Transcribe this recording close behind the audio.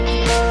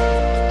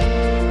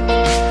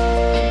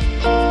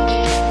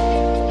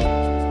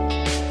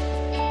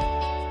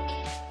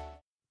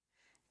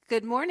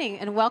morning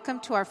and welcome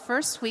to our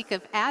first week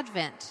of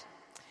Advent.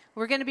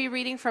 We're going to be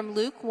reading from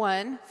Luke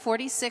 1,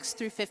 46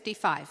 through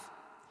 55.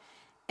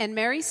 And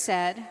Mary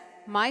said,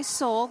 "My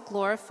soul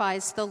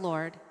glorifies the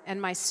Lord, and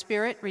my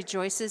spirit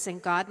rejoices in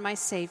God my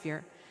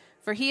Savior,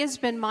 for he has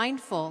been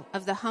mindful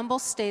of the humble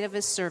state of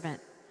his servant.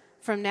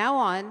 From now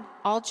on,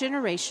 all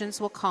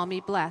generations will call me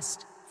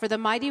blessed, for the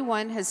Mighty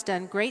One has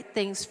done great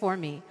things for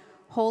me.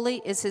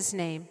 Holy is his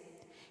name.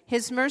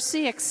 His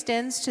mercy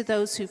extends to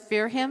those who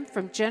fear him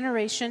from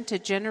generation to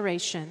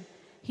generation.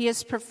 He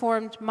has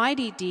performed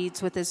mighty deeds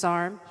with his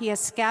arm. He has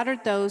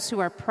scattered those who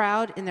are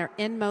proud in their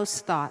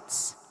inmost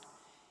thoughts.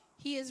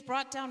 He has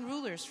brought down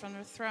rulers from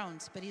their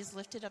thrones, but he has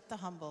lifted up the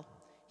humble.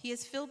 He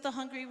has filled the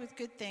hungry with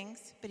good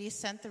things, but he has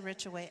sent the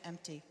rich away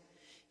empty.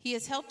 He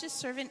has helped his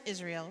servant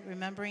Israel,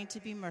 remembering to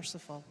be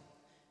merciful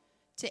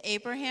to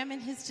Abraham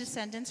and his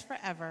descendants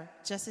forever,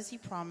 just as he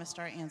promised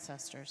our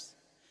ancestors."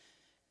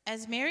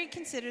 As Mary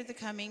considered the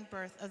coming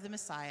birth of the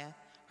Messiah,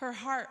 her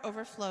heart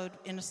overflowed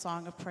in a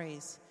song of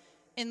praise.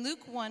 In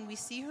Luke 1, we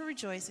see her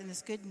rejoice in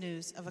this good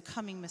news of a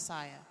coming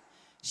Messiah.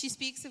 She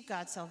speaks of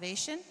God's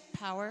salvation,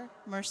 power,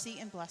 mercy,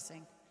 and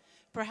blessing.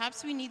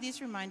 Perhaps we need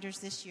these reminders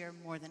this year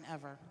more than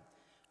ever.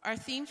 Our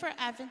theme for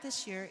Advent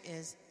this year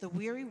is "The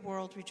Weary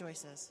World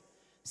Rejoices."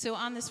 So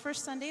on this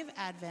first Sunday of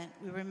Advent,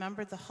 we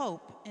remember the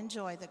hope and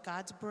joy that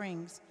God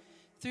brings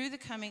through the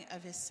coming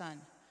of his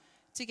Son.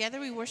 Together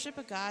we worship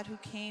a God who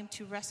came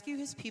to rescue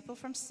his people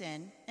from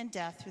sin and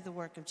death through the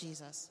work of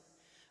Jesus.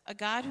 A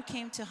God who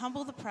came to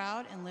humble the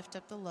proud and lift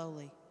up the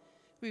lowly.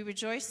 We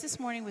rejoice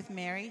this morning with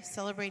Mary,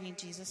 celebrating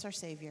Jesus our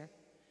Savior.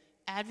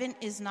 Advent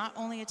is not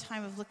only a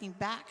time of looking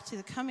back to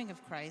the coming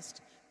of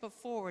Christ, but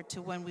forward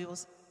to when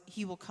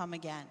he will come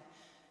again.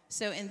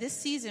 So in this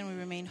season, we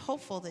remain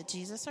hopeful that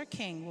Jesus our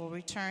King will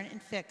return and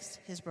fix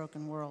his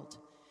broken world.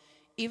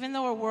 Even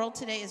though our world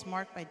today is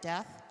marked by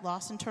death,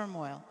 loss, and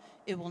turmoil,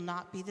 it will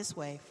not be this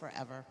way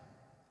forever.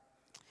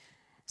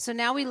 So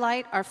now we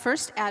light our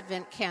first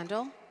Advent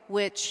candle,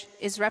 which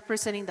is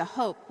representing the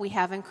hope we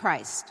have in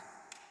Christ.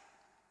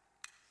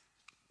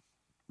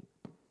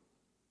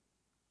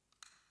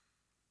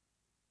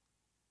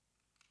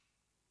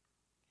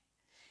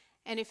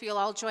 And if you'll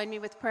all join me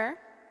with prayer.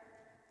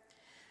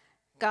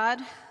 God,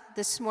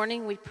 this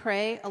morning we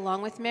pray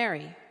along with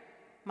Mary.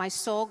 My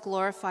soul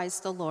glorifies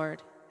the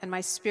Lord, and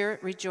my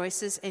spirit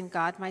rejoices in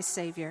God my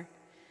Savior.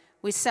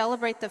 We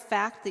celebrate the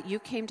fact that you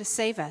came to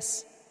save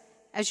us.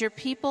 As your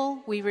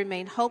people, we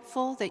remain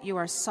hopeful that you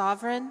are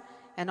sovereign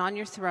and on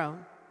your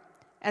throne.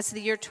 As the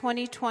year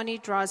 2020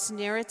 draws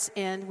near its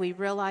end, we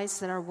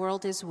realize that our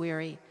world is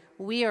weary.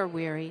 We are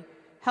weary.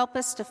 Help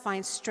us to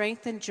find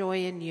strength and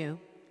joy in you.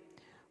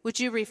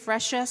 Would you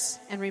refresh us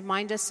and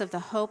remind us of the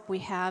hope we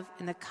have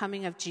in the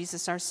coming of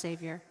Jesus our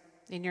Savior?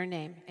 In your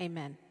name,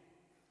 amen.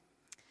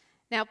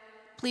 Now,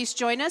 please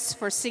join us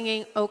for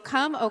singing O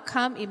Come,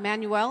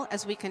 Emmanuel,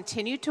 as we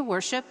continue to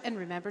worship and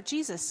remember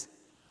Jesus.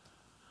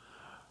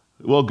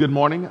 Well, good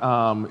morning.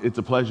 It's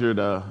a pleasure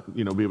to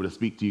be able to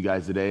speak to you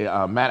guys today.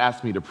 Matt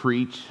asked me to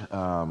preach.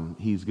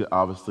 He's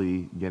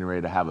obviously getting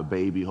ready to have a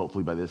baby.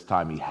 Hopefully by this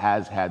time he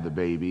has had the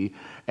baby.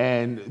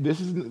 And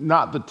this is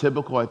not the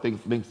typical, I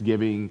think,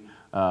 Thanksgiving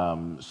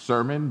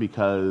sermon,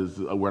 because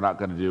we're not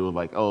going to do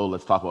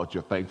let's talk about what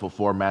you're thankful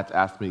for. Matt's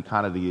asked me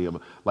kind of to give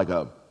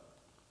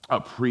a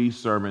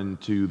pre-sermon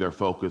to their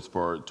focus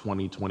for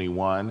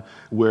 2021,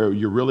 where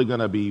we're going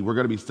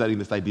to be studying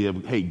this idea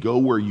of, hey, go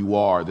where you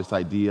are, this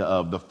idea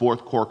of the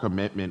fourth core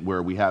commitment,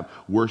 where we have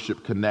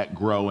worship, connect,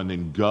 grow, and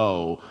then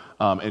go,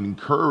 and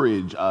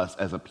encourage us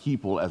as a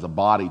people, as a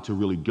body, to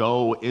really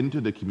go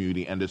into the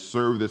community and to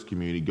serve this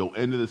community, go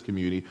into this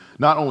community,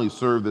 not only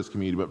serve this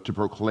community, but to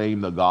proclaim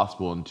the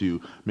gospel and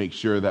to make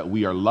sure that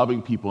we are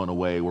loving people in a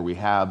way where we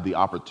have the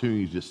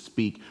opportunity to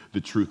speak the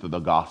truth of the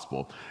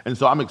gospel. And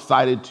so I'm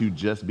excited to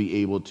just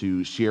be able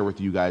to share with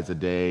you guys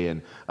today.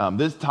 And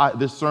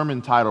this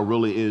sermon title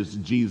really is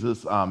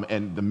Jesus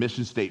and the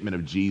mission statement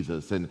of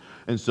Jesus. And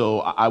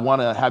so I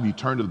want to have you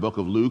turn to the book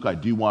of Luke. I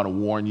do want to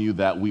warn you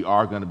that we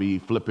are going to be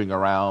flipping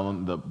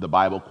around the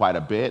Bible quite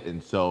a bit.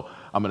 And so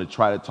I'm going to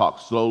try to talk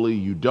slowly.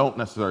 You don't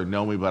necessarily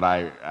know me, but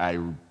I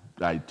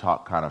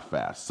talk kind of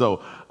fast.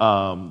 So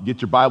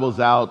get your Bibles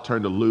out,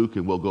 turn to Luke,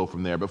 and we'll go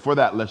from there. But for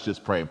that, let's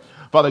just pray.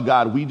 Father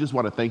God, we just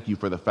want to thank you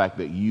for the fact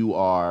that you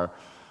are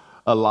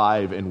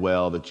alive and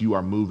well, that you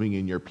are moving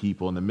in your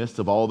people in the midst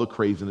of all the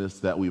craziness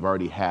that we've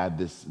already had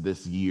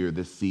this year,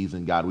 this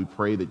season. God, we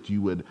pray that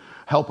you would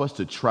help us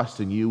to trust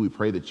in you. We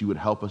pray that you would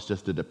help us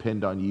just to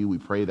depend on you. We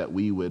pray that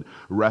we would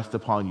rest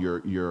upon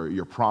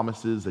your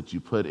promises that you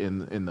put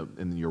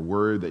in your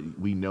word, that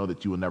we know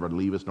that you will never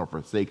leave us nor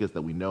forsake us,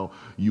 that we know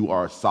you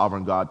are a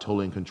sovereign God,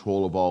 totally in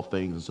control of all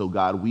things. And so,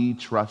 God, we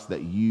trust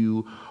that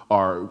you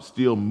are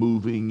still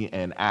moving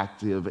and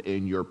active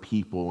in your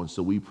people. And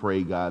so we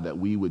pray, God, that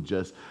we would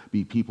just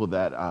be people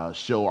that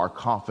show our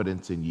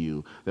confidence in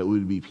you, that we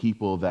would be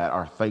people that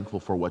are thankful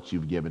for what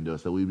you've given to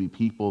us, that we would be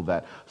people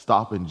that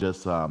stop and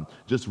just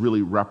just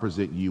really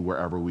represent you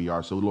wherever we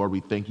are. So Lord, we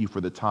thank you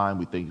for the time.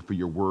 We thank you for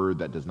your word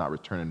that does not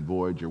return in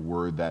void, your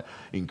word that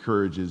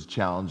encourages,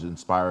 challenges,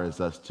 inspires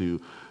us to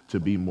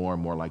be more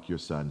and more like your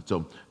son.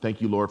 So thank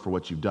you, Lord, for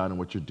what you've done and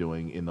what you're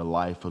doing in the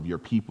life of your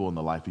people and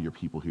the life of your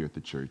people here at the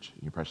church.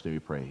 In your precious name we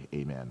pray,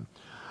 amen.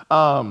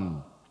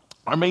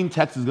 Our main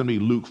text is going to be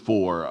Luke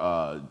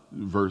 4,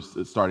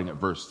 starting at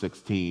verse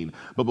 16.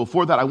 But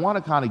before that, I want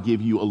to kind of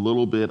give you a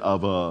little bit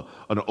of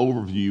an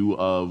overview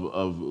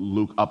of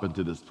Luke up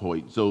until this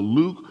point. So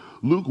Luke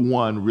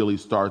 1 really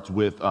starts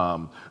with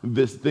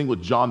this thing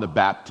with John the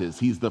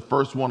Baptist. He's the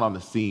first one on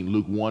the scene,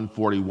 Luke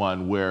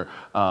 1:41, where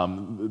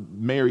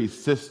Mary's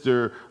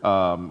sister,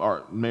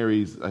 or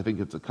Mary's, I think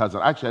it's a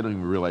cousin. Actually, I don't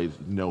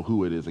even know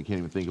who it is. I can't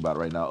even think about it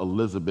right now.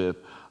 Elizabeth,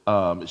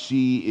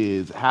 she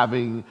is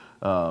having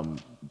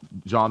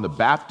John the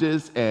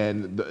Baptist,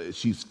 and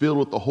she's filled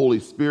with the Holy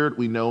Spirit,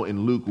 we know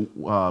in Luke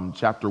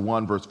chapter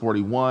 1, verse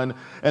 41.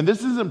 And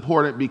this is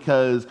important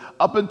because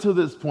up until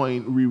this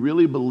point, we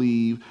really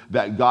believe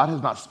that God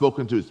has not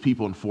spoken to his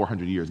people in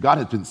 400 years. God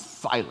has been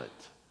silent.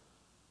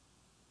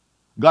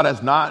 God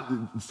has not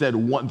said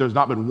there's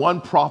not been one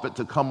prophet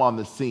to come on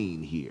the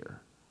scene here.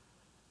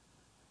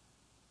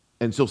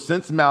 And so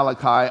since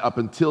Malachi, up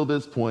until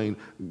this point,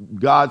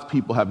 God's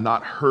people have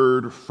not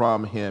heard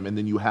from him. And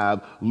then you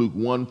have Luke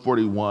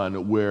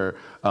 1:41, where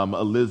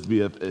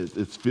Elizabeth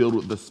is filled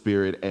with the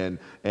Spirit, and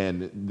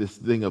this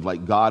thing of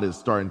like God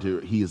is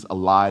he is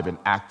alive and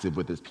active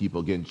with his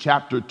people. Again,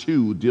 chapter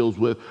 2 deals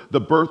with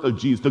the birth of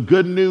Jesus, the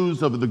good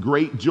news of the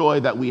great joy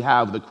that we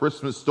have, the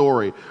Christmas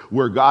story,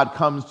 where God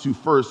comes to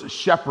first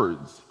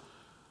shepherds.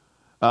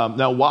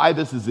 Now, why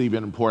this is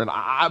even important,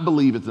 I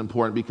believe it's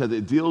important because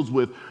it deals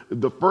with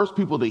the first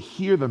people to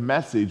hear the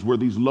message were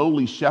these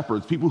lowly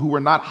shepherds, people who were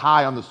not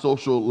high on the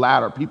social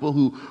ladder, people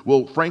who,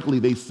 well, frankly,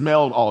 they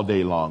smelled all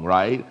day long,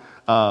 right?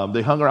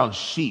 They hung around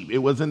sheep. It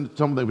wasn't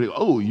something like,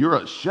 oh, you're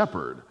a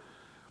shepherd.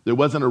 There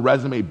wasn't a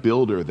resume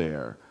builder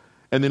there.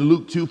 And then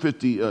Luke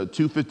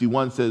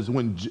 2:51 says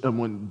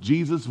when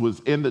Jesus was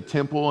in the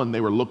temple and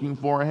they were looking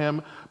for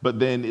him, but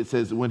then it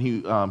says when he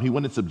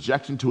went in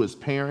subjection to his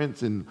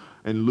parents, and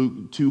in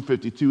Luke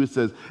 2:52 it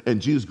says,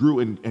 and Jesus grew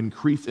and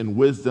increased in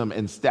wisdom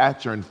and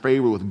stature and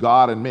favor with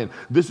God and men.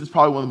 This is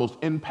probably one of the most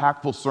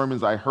impactful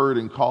sermons I heard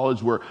in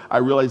college, where I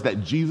realized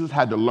that Jesus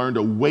had to learn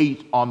to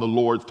wait on the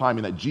Lord's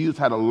timing, that Jesus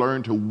had to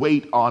learn to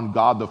wait on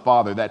God the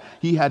Father, that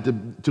he had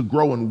to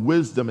grow in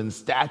wisdom and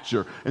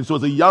stature. And so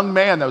as a young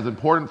man, that was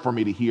important for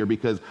me to hear,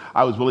 because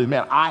I was really,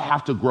 man, I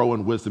have to grow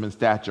in wisdom and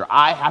stature.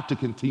 I have to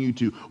continue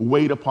to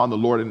wait upon the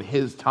Lord in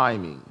his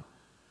timing.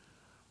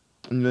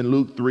 And then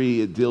Luke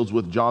 3, it deals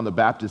with John the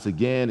Baptist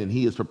again, and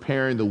he is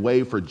preparing the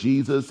way for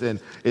Jesus. And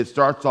it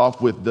starts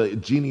off with the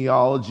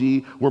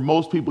genealogy, where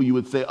most people you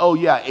would say, oh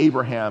yeah,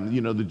 Abraham,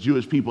 the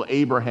Jewish people,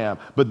 Abraham.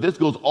 But this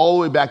goes all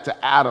the way back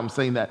to Adam,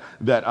 saying that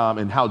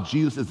and how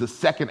Jesus is the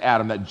second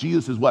Adam, that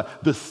Jesus is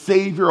what? The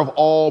Savior of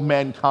all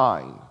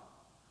mankind,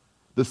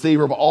 the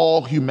Savior of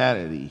all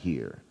humanity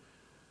here.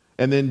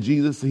 And then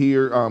Jesus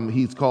here,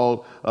 he's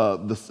called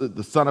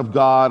the Son of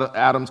God.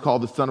 Adam's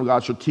called the Son of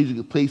God,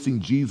 strategically placing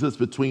Jesus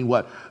between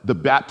the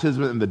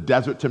baptism and the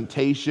desert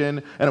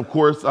temptation. And of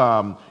course,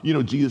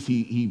 Jesus,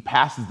 he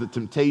passes the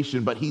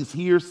temptation, but he's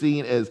here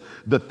seen as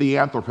the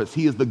theanthropist.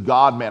 He is the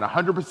God-man,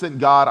 100%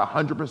 God,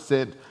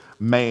 100%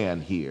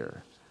 man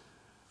here.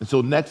 And so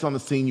next on the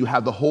scene, you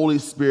have the Holy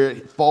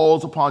Spirit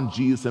falls upon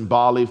Jesus in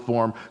bodily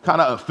form, kind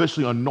of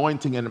officially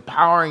anointing and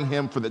empowering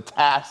him for the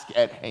task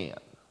at hand,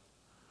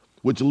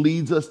 which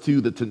leads us to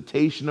the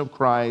temptation of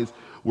Christ,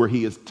 where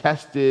he is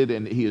tested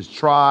and he is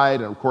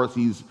tried. And of course,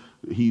 he's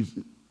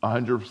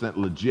 100%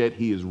 legit.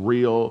 He is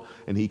real,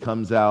 and he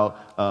comes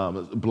out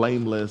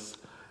blameless.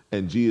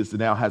 And Jesus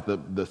now has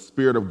the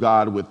Spirit of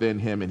God within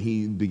him, and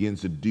he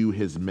begins to do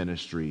his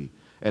ministry.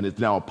 And it's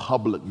now a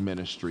public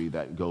ministry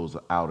that goes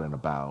out and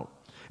about.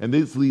 And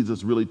this leads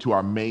us really to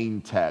our main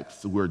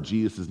text, where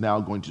Jesus is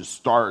now going to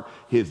start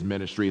his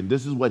ministry. And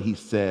this is what he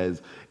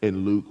says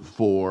in Luke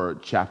 4,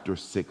 chapter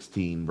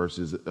 16,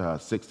 verses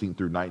 16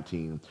 through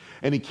 19.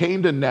 And he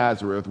came to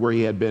Nazareth, where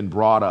he had been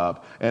brought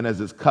up, and as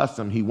his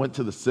custom, he went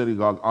to the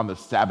synagogue on the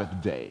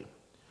Sabbath day.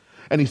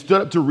 And he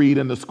stood up to read,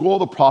 and the scroll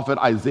of the prophet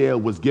Isaiah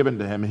was given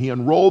to him. And he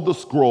unrolled the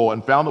scroll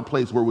and found the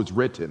place where it was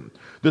written,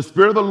 "The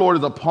Spirit of the Lord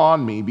is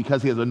upon me,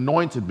 because he has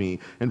anointed me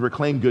and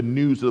proclaimed good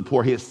news to the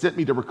poor. He has sent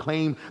me to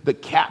proclaim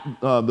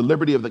the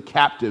liberty of the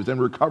captives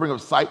and recovering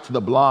of sight to the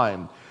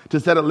blind, to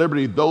set at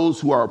liberty those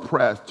who are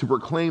oppressed, to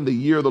proclaim the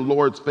year of the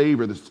Lord's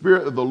favor. The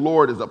Spirit of the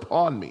Lord is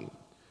upon me."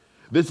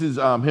 This is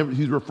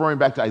he's referring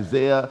back to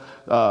Isaiah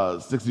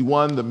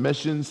 61, the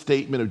mission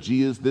statement of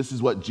Jesus. This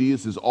is what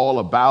Jesus is all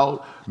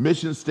about.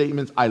 Mission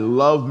statements. I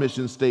love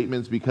mission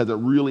statements because it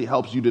really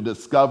helps you to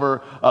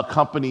discover a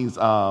company's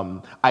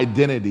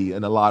identity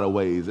in a lot of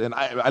ways. And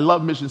I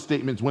love mission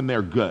statements when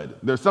they're good.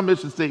 There's some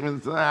mission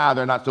statements,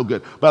 they're not so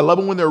good. But I love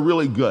them when they're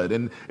really good.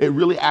 And it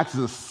really acts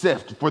as a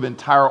sift for the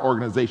entire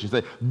organization.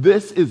 Say,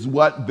 this is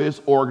what this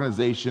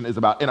organization is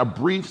about. In a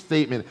brief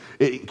statement,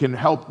 it can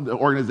help the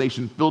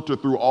organization filter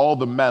through all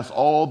the mess,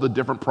 all the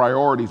different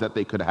priorities that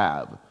they could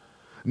have.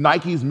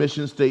 Nike's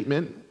mission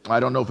statement, I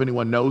don't know if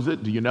anyone knows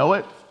it. Do you know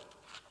it?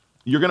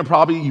 You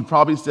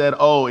probably said,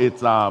 oh,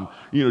 it's,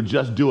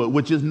 just do it,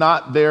 which is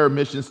not their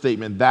mission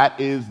statement. That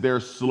is their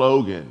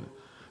slogan.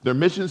 Their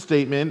mission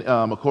statement,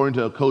 according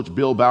to Coach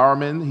Bill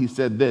Bowerman, he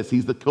said this.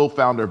 He's the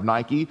co-founder of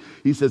Nike.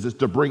 He says it's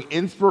to bring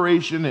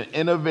inspiration and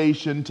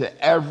innovation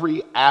to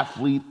every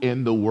athlete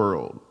in the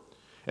world.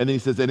 And then he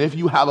says, and if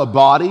you have a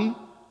body,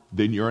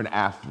 then you're an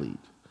athlete.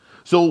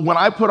 So when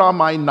I put on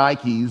my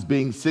Nikes,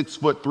 being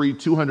 6'3",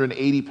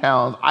 280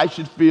 pounds, I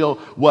should feel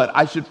what?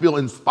 I should feel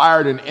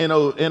inspired and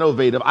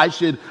innovative. I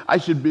should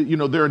be,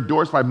 they're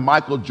endorsed by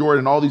Michael Jordan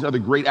and all these other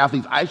great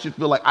athletes. I should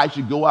feel like I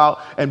should go out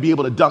and be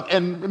able to dunk.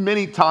 And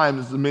many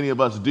times, many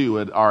of us do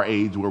at our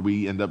age where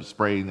we end up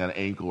spraining an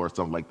ankle or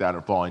something like that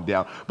and falling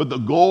down. But the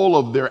goal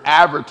of their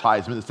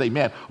advertisement is to say,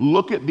 man,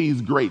 look at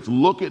these greats.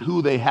 Look at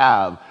who they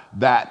have.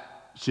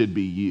 That should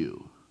be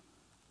you.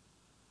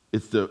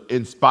 It's to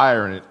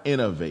inspire and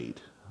innovate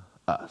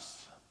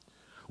us.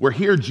 Where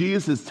here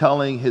Jesus is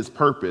telling his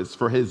purpose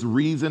for his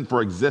reason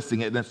for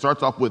existing. And it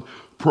starts off with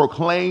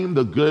proclaim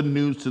the good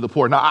news to the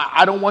poor. Now,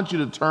 I don't want you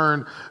to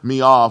turn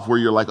me off where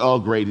you're like, oh,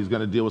 great, he's going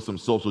to deal with some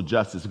social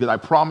justice. Because I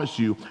promise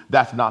you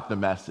that's not the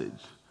message.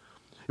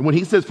 And when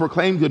he says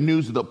proclaim good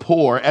news to the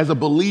poor, as a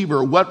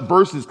believer, what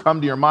verses come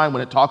to your mind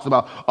when it talks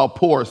about a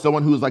poor,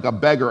 someone who's like a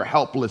beggar,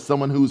 helpless,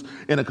 someone who's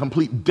in a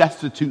complete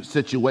destitute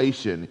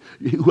situation,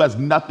 who has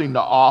nothing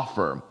to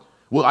offer?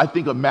 Well, I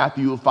think of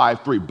Matthew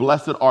 5:3,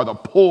 blessed are the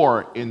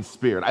poor in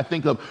spirit. I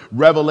think of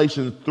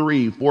Revelation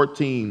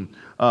 3:14,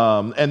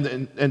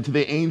 and to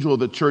the angel of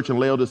the church in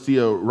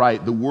Laodicea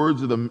write, the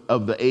words of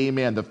the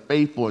Amen, the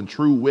faithful and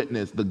true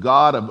witness, the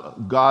God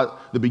of God,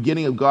 the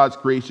beginning of God's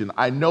creation.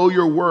 I know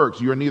your works;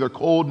 you are neither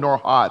cold nor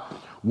hot.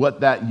 Would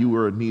that you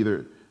were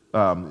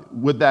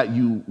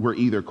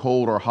either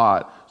cold or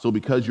hot. So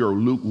because you're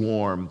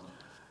lukewarm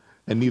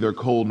and neither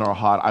cold nor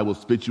hot, I will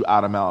spit you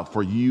out of mouth.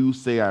 For you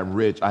say I'm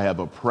rich, I have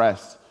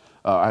oppressed,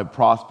 I have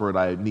prospered,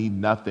 I need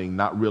nothing,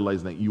 not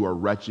realizing that you are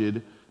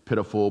wretched,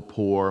 pitiful,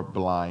 poor,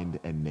 blind,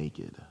 and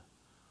naked.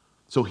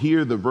 So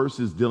here the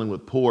verses dealing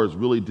with poor is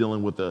really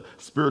dealing with a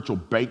spiritual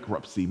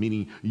bankruptcy,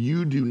 meaning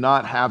you do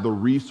not have the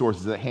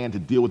resources at hand to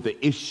deal with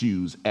the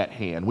issues at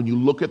hand. When you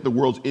look at the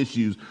world's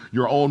issues,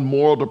 your own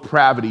moral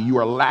depravity, you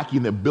are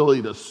lacking the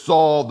ability to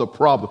solve the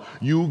problem.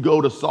 You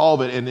go to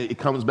solve it and it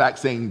comes back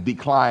saying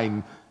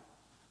decline.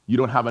 You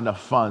don't have enough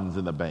funds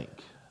in the bank.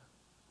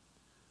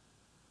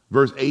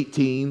 Verse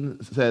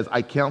 18 says,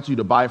 I counsel you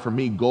to buy from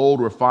me gold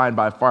refined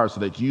by fire so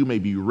that you may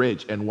be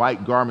rich, and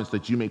white garments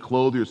that you may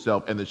clothe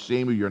yourself, and the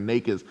shame of your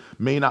nakedness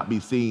may not be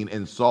seen,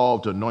 and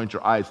salve to anoint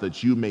your eyes so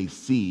that you may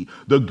see.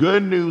 The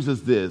good news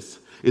is this,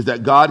 is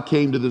that God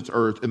came to this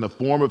earth in the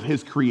form of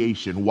his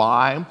creation.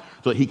 Why?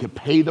 So that he could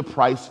pay the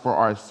price for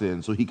our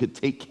sins, so he could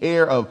take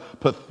care of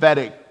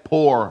pathetic,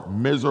 poor,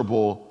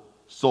 miserable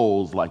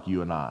souls like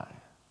you and I.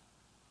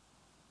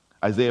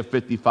 Isaiah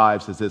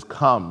 55 says,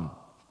 come,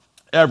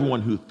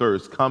 everyone who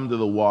thirsts, come to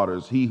the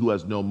waters. He who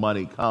has no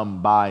money,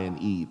 come buy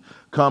and eat.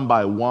 Come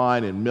buy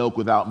wine and milk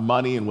without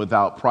money and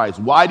without price.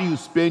 Why do you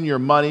spend your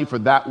money for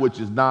that which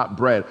is not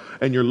bread,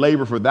 and your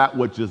labor for that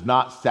which does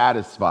not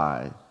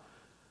satisfy?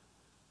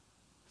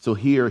 So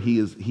here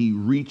he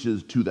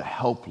reaches to the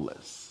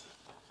helpless.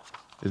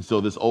 And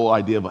so this old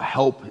idea of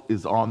help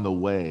is on the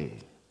way.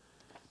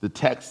 The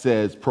text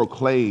says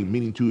proclaim,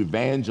 meaning to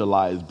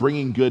evangelize,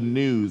 bringing good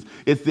news.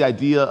 It's the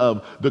idea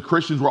of the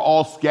Christians were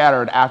all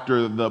scattered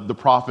after the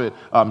prophet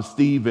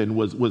Stephen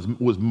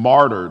was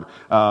martyred.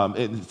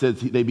 It says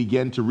they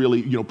began to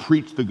really,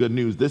 preach the good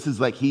news. This is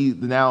like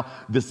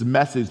this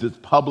message, this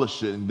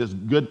publishing, this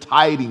good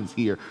tidings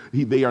here.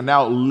 They are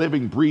now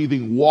living,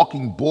 breathing,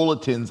 walking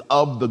bulletins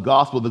of the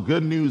gospel, the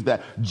good news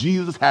that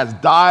Jesus has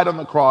died on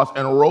the cross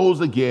and rose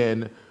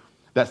again,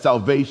 that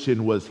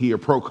salvation was here,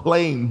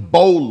 proclaimed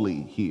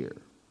boldly here.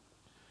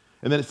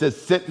 And then it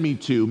says, sent me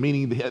to,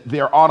 meaning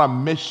they're on a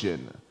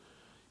mission.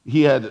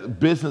 He had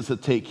business to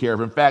take care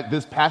of. In fact,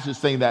 this passage is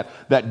saying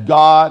that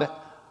God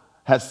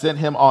has sent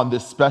him on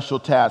this special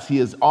task. He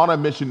is on a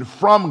mission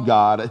from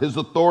God. His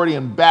authority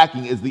and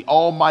backing is the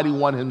Almighty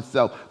One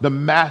himself, the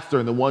master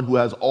and the one who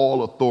has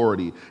all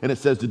authority. And it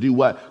says to do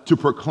what? To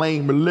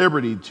proclaim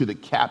liberty to the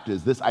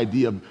captives. This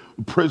idea of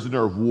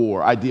prisoner of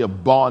war, idea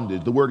of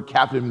bondage. The word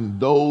captive means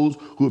those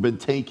who have been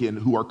taken,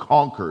 who are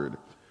conquered.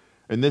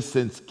 In this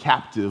sense,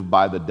 captive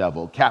by the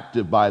devil,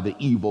 captive by the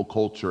evil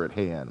culture at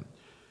hand.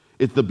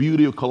 It's the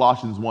beauty of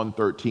Colossians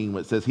 1:13,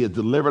 where it says he has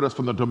delivered us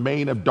from the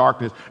domain of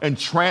darkness and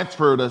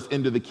transferred us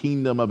into the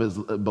kingdom of his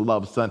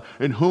beloved Son,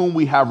 in whom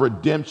we have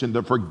redemption,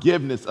 the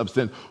forgiveness of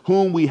sin,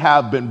 whom we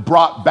have been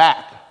bought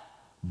back,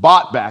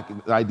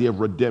 the idea of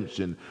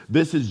redemption.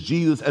 This is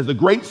Jesus as the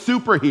great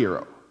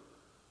superhero.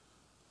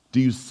 Do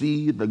you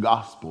see the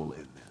gospel in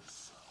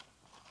this?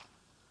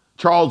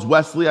 Charles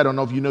Wesley, I don't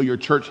know if you know your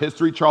church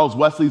history. Charles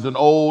Wesley's an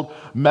old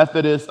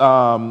Methodist,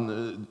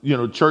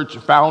 church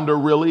founder,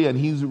 really, and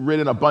he's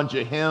written a bunch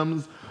of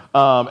hymns.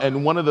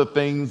 And one of the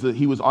things that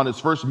he was on his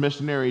first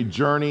missionary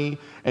journey,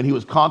 and he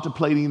was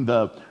contemplating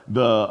the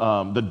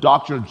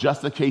doctrine of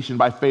justification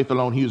by faith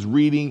alone. He was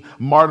reading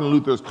Martin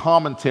Luther's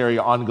commentary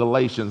on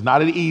Galatians,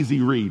 not an easy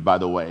read, by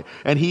the way.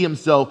 And he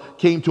himself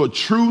came to a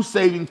true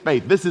saving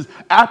faith. This is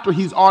after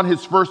he's on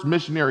his first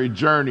missionary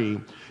journey.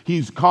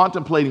 He's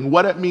contemplating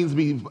what it means to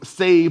be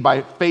saved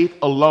by faith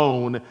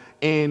alone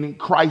in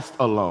Christ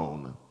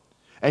alone.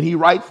 And he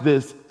writes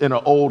this in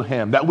an old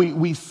hymn that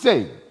we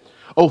sing.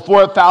 Oh, for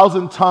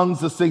 1,000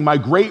 tongues to sing my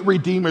great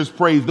Redeemer's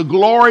praise, the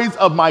glories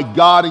of my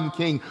God and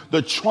King,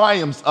 the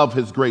triumphs of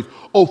his grace.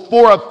 Oh,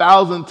 for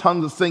 1,000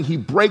 tongues to sing, he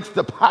breaks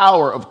the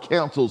power of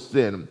canceled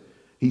sin.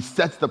 He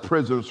sets the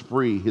prisoners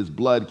free. His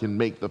blood can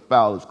make the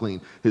foulest clean.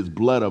 His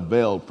blood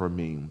availed for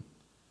me.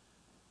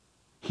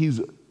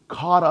 He's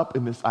caught up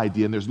in this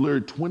idea, and there's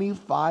literally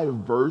 25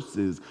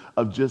 verses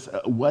of just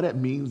what it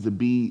means to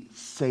be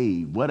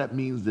saved, what it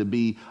means to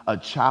be a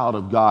child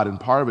of God. And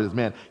part of it is,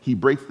 man, he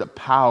breaks the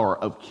power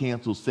of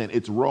canceled sin.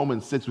 It's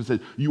Romans 6 which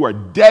says, you are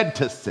dead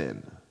to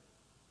sin.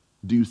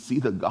 Do you see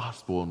the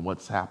gospel and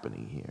what's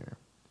happening here?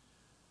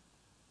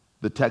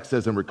 The text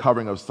says, in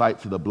recovering of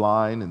sight to the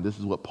blind, and this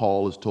is what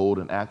Paul is told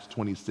in Acts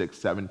 26,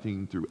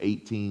 17 through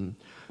 18,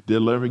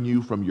 delivering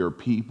you from your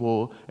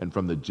people and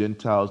from the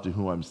Gentiles to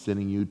whom I'm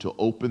sending you, to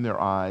open their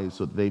eyes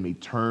so that they may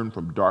turn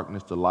from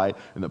darkness to light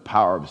and the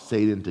power of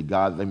Satan to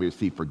God, that they may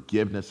receive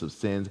forgiveness of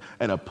sins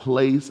and a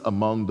place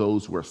among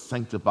those who are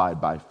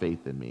sanctified by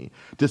faith in me.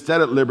 To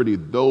set at liberty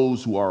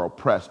those who are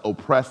oppressed.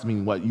 Oppressed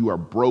mean what? You are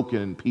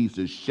broken in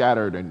pieces,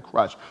 shattered and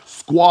crushed,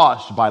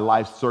 squashed by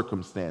life's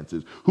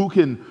circumstances. Who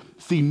can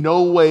see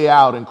no way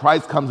out, and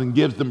Christ comes and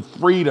gives them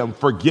freedom,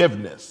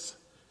 forgiveness.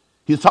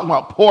 He's talking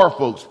about poor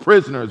folks,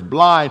 prisoners,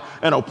 blind,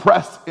 and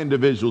oppressed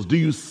individuals. Do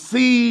you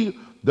see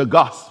the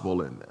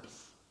gospel in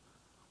this?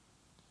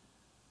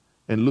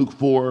 In Luke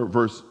 4,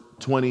 verse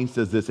 20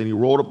 says this, and he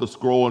rolled up the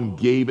scroll and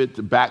gave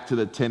it back to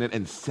the attendant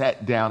and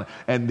sat down,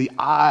 and the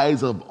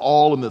eyes of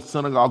all in the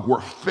synagogue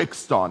were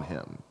fixed on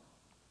him.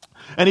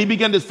 And he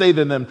began to say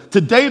to them,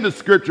 today the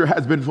scripture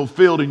has been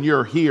fulfilled in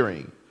your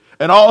hearing.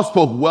 And all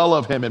spoke well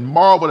of him and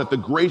marveled at the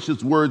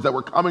gracious words that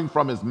were coming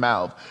from his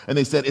mouth. And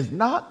they said, is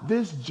not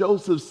this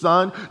Joseph's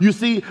son? You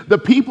see, the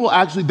people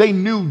actually, they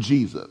knew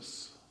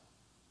Jesus.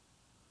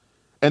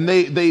 And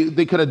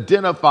they could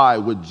identify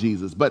with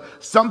Jesus. But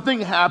something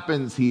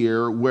happens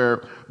here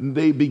where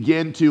they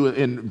begin to,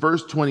 in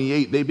verse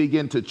 28, they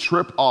begin to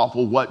trip off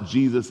of what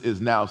Jesus is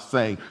now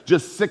saying.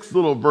 Just 6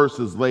 little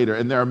verses later,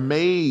 and they're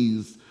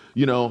amazed.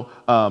 They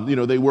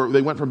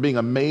went from being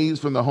amazed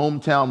from the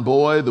hometown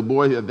boy, the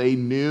boy that they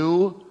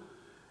knew.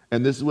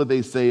 And this is what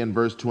they say in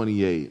verse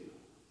 28.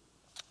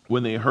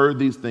 When they heard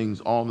these things,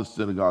 all in the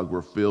synagogue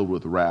were filled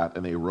with wrath,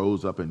 and they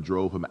rose up and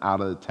drove him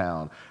out of the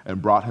town and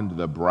brought him to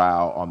the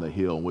brow on the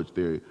hill in which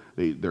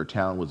their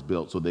town was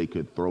built, so they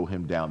could throw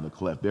him down the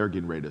cliff. They're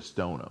getting ready to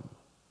stone him.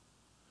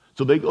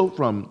 So they go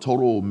from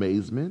total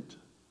amazement,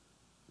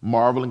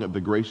 marveling at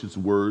the gracious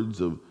words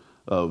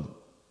of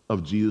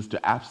Jesus,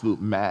 to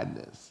absolute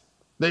madness.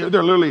 They're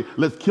literally,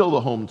 let's kill the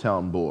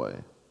hometown boy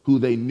who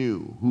they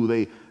knew, who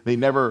they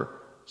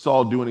never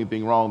saw do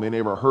anything wrong. They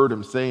never heard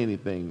him say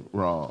anything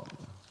wrong.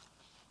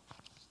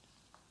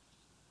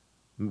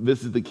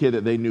 This is the kid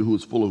that they knew who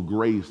was full of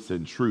grace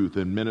and truth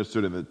and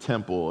ministered in the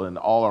temple, and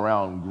all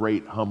around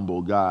great,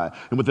 humble guy.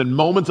 And within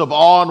moments of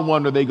awe and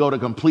wonder, they go to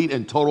complete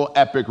and total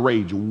epic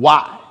rage.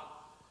 Why?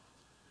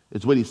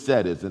 It's what he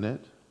said, isn't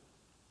it?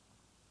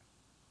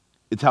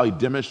 It's how he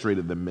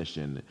demonstrated the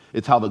mission.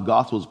 It's how the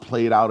gospels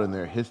played out in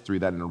their history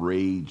that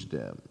enraged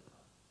them.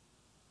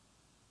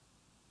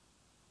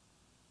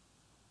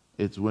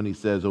 It's when he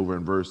says over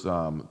in verse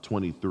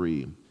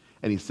 23,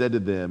 and he said to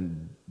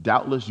them,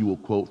 doubtless you will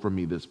quote from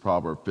me this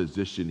proverb,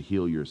 physician,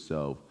 heal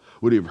yourself.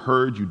 What you have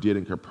heard you did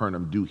in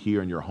Capernaum, do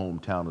here in your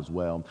hometown as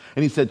well.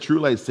 And he said,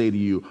 truly I say to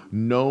you,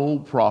 no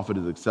prophet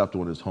is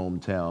acceptable in his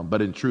hometown.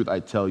 But in truth I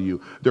tell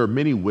you, there are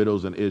many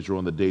widows in Israel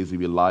in the days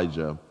of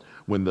Elijah,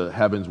 when the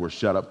heavens were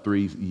shut up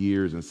 3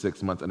 years and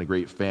 6 months, and a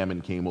great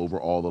famine came over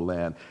all the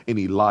land. And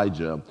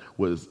Elijah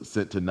was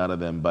sent to none of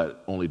them,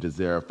 but only to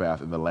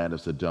Zarephath in the land of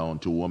Sidon,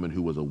 to a woman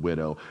who was a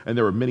widow. And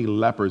there were many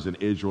lepers in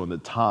Israel in the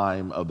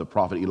time of the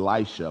prophet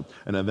Elisha,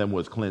 and of them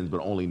was cleansed,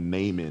 but only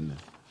Naaman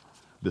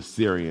the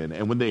Syrian.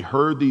 And when they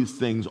heard these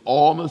things,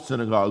 all the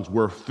synagogues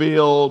were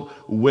filled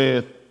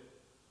with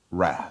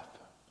wrath.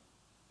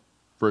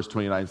 Verse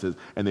 29 says,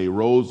 and they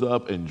rose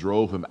up and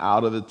drove him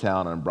out of the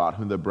town and brought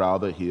him to the brow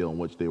of the hill in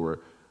which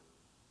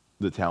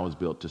the town was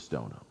built, to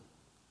stone him.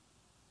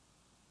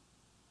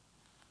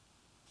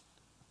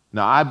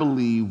 Now, I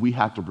believe we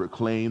have to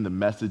proclaim the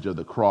message of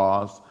the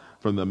cross,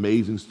 from the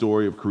amazing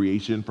story of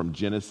creation, from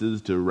Genesis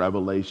to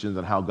Revelations,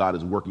 and how God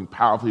is working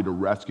powerfully to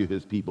rescue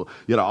his people.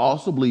 Yet I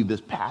also believe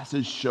this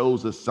passage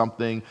shows us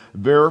something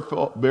very,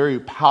 very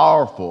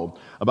powerful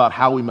about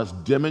how we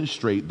must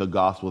demonstrate the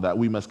gospel, that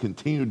we must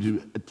continue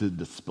to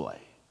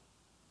display.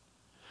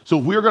 So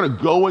if we're going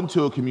to go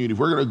into a community, if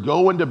we're going to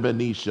go into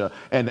Benicia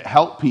and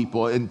help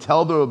people and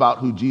tell them about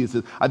who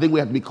Jesus is, I think we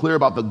have to be clear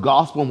about the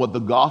gospel and what the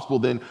gospel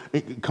then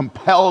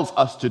compels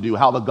us to do,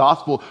 how the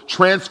gospel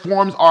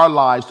transforms our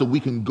lives so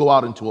we can go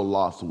out into a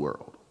lost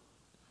world.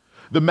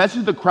 The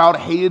message the crowd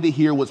hated to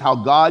hear was how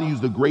God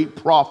used the great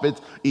prophets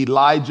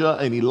Elijah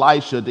and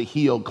Elisha to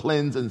heal,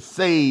 cleanse, and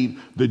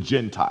save the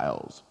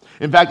Gentiles.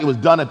 In fact, it was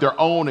done at their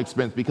own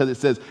expense because it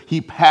says he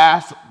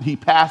passed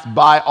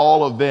by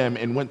all of them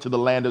and went to the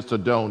land of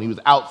Sodom. He was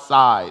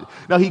outside.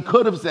 Now, he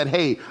could have said,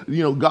 hey,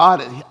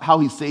 God, how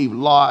he saved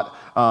Lot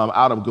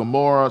out of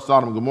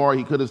Sodom and Gomorrah.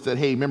 He could have said,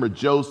 hey, remember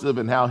Joseph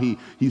and how he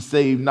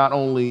saved not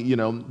only,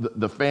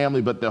 the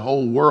family, but the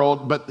whole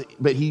world.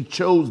 But he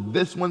chose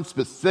this one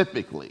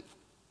specifically.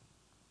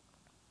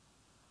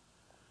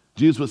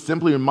 Jesus was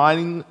simply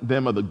reminding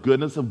them of the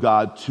goodness of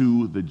God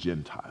to the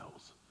Gentiles.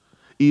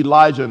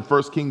 Elijah in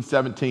 1 Kings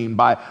 17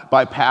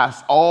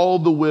 bypassed all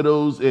the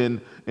widows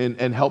and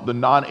helped the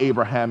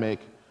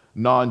non-Abrahamic,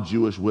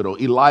 non-Jewish widow.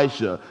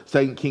 Elisha,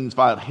 2 Kings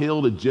 5,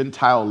 healed a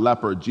Gentile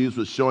leper. Jesus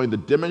was showing the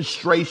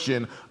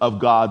demonstration of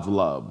God's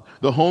love.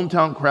 The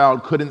hometown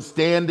crowd couldn't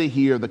stand to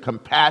hear the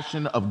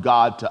compassion of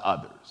God to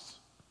others.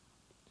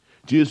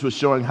 Jesus was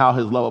showing how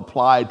his love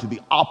applied to the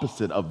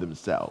opposite of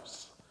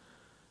themselves.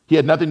 He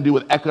had nothing to do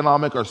with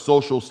economic or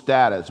social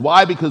status.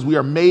 Why? Because we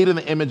are made in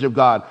the image of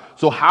God.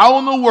 So how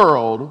in the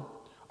world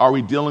are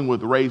we dealing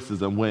with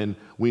racism when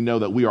we know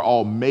that we are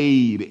all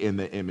made in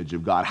the image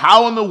of God?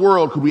 How in the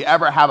world could we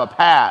ever have a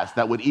past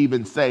that would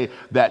even say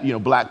that,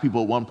 black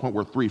people at one point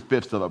were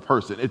 3/5 of a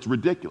person? It's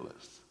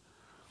ridiculous.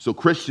 So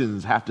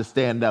Christians have to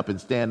stand up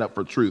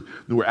for truth.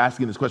 And we're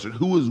asking this question,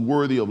 who is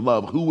worthy of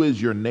love? Who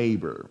is your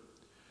neighbor?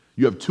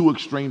 You have two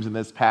extremes in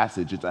this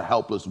passage. It's a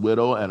helpless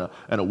widow and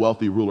a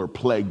wealthy ruler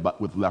plagued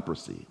with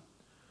leprosy.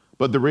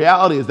 But the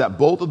reality is that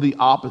both are the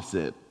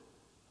opposite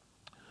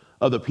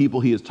of the people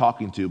he is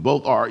talking to.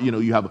 Both are,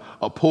 you have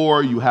a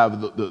poor, you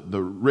have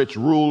the rich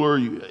ruler.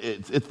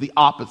 It's the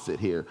opposite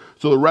here.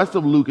 So the rest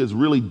of Luke is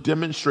really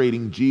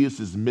demonstrating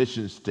Jesus'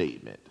 mission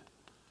statement.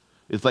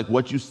 It's like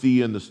what you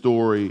see in the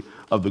story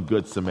of the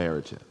Good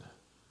Samaritan.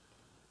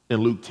 In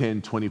Luke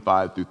 10,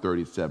 25 through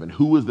 37.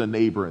 Who is the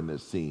neighbor in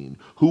this scene?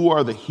 Who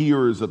are the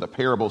hearers of the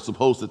parable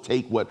supposed to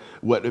take what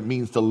it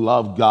means to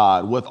love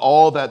God with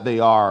all that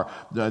they are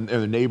and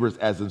their neighbors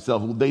as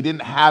themselves? They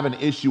didn't have an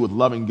issue with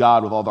loving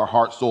God with all their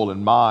heart, soul,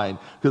 and mind.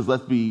 Because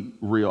let's be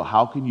real,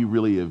 how can you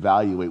really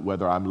evaluate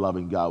whether I'm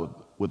loving God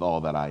with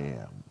all that I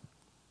am?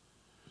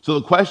 So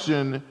the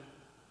question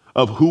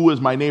of who is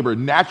my neighbor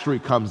naturally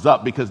comes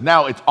up because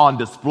now it's on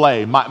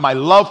display. My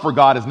love for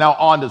God is now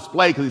on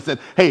display because he said,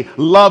 hey,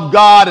 love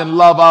God and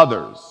love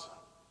others.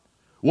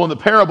 Well, in the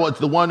parable, it's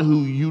the one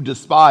who you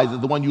despise.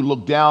 It's the one you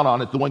look down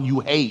on. It's the one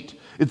you hate.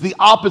 It's the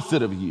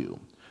opposite of you.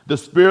 The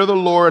Spirit of the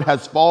Lord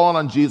has fallen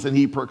on Jesus and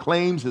he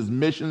proclaims his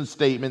mission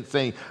statement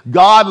saying,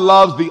 God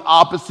loves the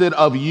opposite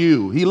of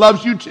you. He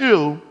loves you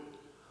too.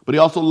 But he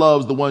also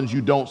loves the ones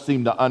you don't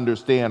seem to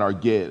understand or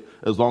get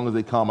as long as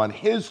they come on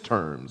his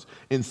terms.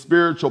 In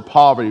spiritual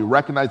poverty,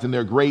 recognizing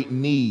their great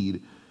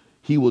need,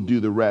 he will do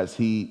the rest.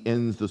 He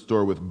ends the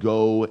story with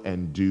go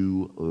and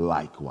do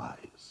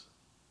likewise.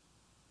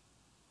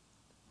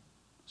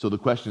 So the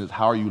question is,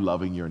 how are you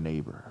loving your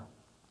neighbor?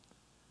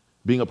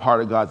 Being a part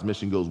of God's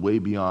mission goes way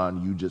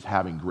beyond you just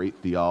having great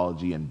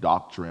theology and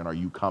doctrine or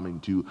you coming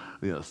to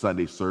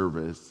Sunday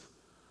service.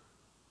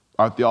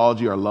 Our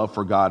theology, our love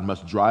for God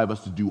must drive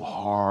us to do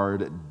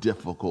hard,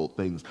 difficult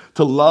things,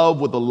 to love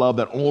with the love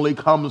that only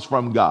comes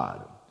from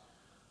God.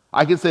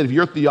 I can say if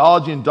your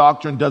theology and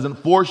doctrine doesn't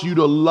force you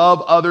to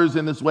love others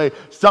in this way,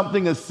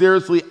 something is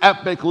seriously,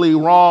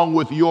 epically wrong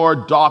with your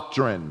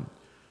doctrine.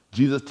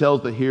 Jesus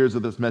tells the hearers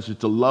of this message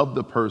to love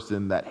the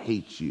person that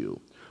hates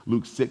you.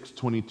 Luke 6,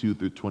 22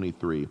 through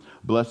 23.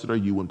 Blessed are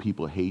you when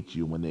people hate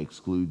you, when they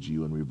exclude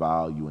you and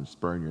revile you and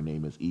spurn your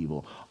name as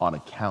evil on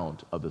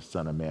account of the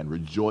Son of Man.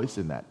 Rejoice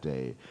in that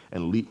day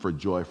and leap for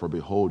joy, for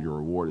behold, your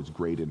reward is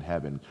great in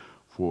heaven,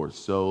 for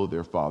so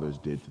their fathers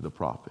did to the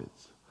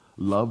prophets.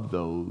 Love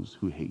those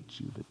who hate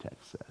you, the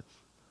text says.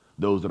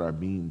 Those that are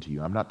mean to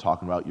you. I'm not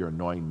talking about your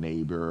annoying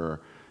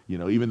neighbor,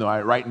 even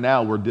though right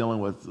now we're dealing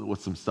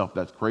with some stuff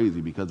that's crazy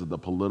because of the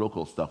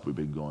political stuff we've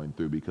been going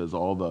through, because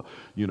all the,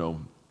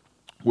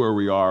 where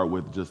we are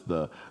with just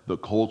the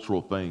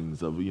cultural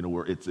things of,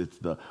 where it's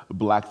the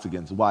blacks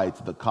against whites,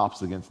 the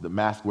cops against the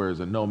mask wearers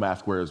and no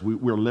mask wearers.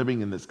 We're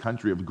living in this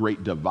country of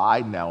great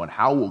divide now, and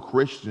how will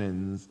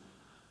Christians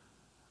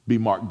be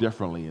marked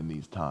differently in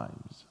these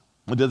times?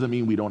 It doesn't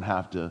mean we don't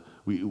have to,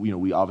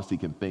 we obviously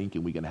can think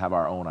and we can have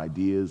our own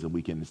ideas and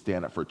we can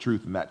stand up for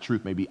truth, and that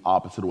truth may be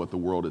opposite of what the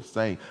world is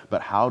saying,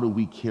 but how do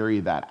we carry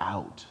that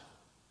out?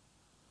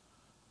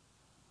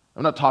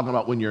 I'm not talking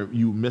about when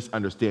you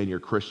misunderstand your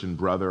Christian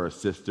brother or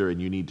sister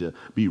and you need to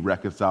be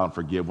reconciled and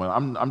forgive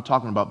one. I'm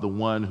talking about the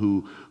one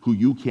who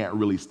you can't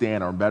really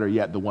stand, or better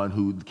yet, the one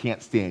who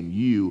can't stand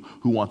you,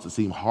 who wants to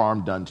see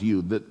harm done to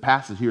you. The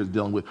passage here is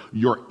dealing with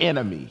your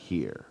enemy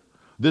here.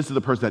 This is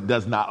the person that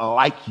does not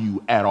like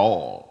you at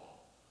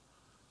all.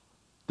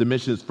 The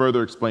mission is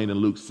further explained in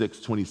Luke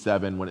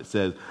 6:27 when it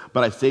says,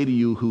 "But I say to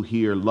you who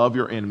hear, love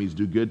your enemies,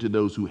 do good to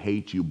those who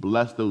hate you,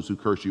 bless those who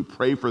curse you,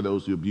 pray for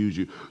those who abuse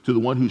you. To the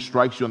one who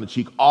strikes you on the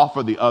cheek,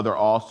 offer the other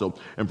also.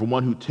 And from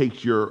one who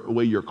takes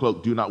away your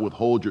cloak, do not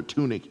withhold your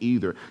tunic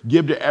either.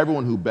 Give to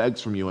everyone who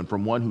begs from you, and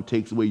from one who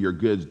takes away your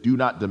goods, do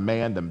not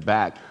demand them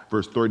back."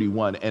 Verse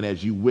 31, "And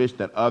as you wish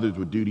that others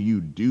would do to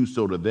you, do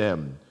so to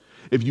them.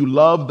 If you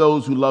love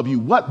those who love you,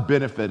 what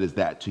benefit is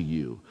that to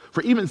you?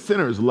 For even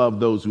sinners love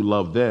those who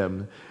love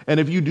them.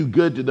 And if you do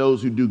good to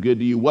those who do good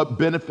to you, what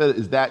benefit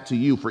is that to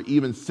you? For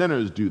even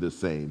sinners do the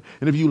same.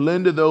 And if you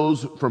lend to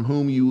those from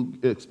whom you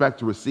expect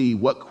to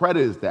receive, what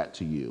credit is that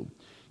to you?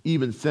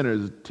 Even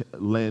sinners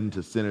lend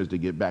to sinners to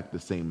get back the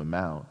same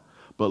amount.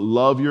 But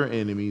love your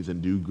enemies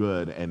and do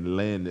good and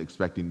lend,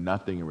 expecting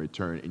nothing in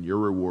return, and your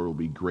reward will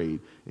be great,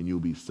 and you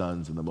will be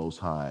sons of the Most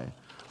High.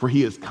 For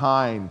he is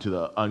kind to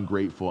the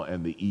ungrateful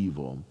and the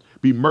evil.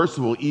 Be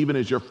merciful even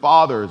as your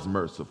Father is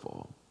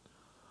merciful."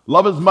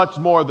 Love is much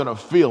more than a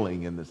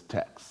feeling in this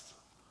text.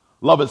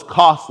 Love is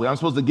costly. I'm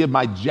supposed to give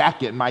my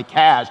jacket and my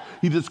cash.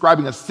 He's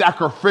describing a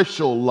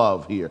sacrificial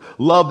love here.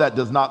 Love that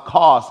does not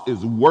cost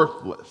is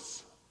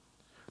worthless.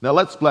 Now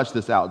let's flesh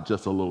this out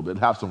just a little bit,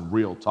 have some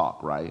real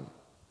talk, right?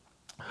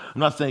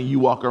 I'm not saying you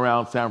walk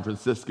around San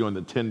Francisco in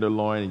the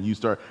Tenderloin and you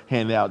start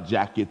handing out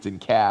jackets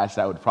and cash.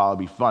 That would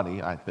probably be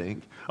funny, I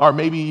think. Or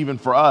maybe even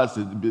for us,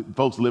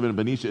 folks living in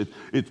Benicia,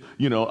 it's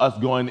us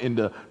going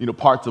into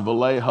parts of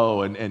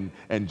Vallejo and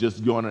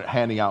just going and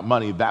handing out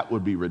money. That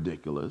would be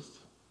ridiculous.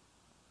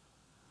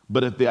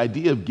 But if the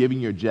idea of giving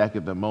your jacket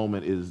at the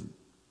moment is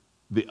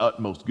the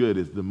utmost good,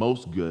 is the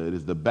most good,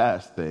 is the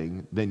best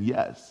thing, then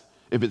yes.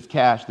 If it's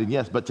cash, then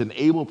yes. But to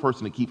enable a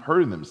person to keep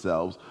hurting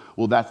themselves,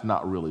 well, that's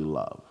not really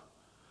love.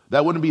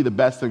 That wouldn't be the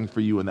best thing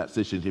for you in that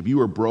situation. If you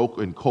were broke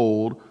and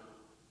cold,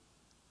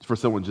 for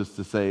someone just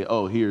to say,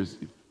 "Oh, here's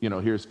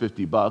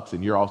 $50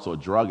 and you're also a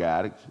drug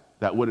addict,"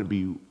 that wouldn't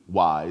be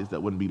wise.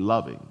 That wouldn't be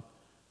loving.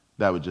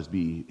 That would just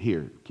be,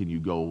 "Here, can you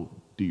go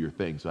do your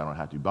thing so I don't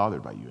have to be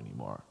bothered by you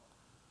anymore?"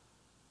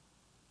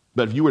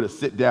 But if you were to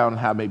sit down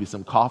and have maybe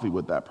some coffee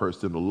with that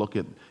person, to look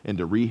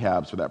into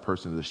rehabs for that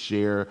person, to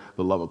share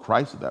the love of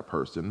Christ with that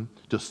person,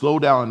 to slow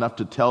down enough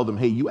to tell them,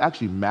 "Hey, you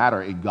actually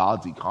matter in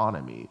God's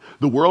economy.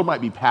 The world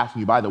might be passing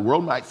you by. The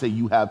world might say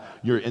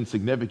you're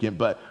insignificant,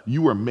 but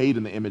you were made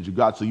in the image of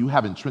God, so you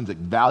have intrinsic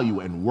value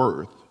and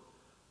worth.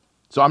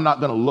 So I'm not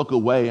going to look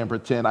away and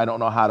pretend I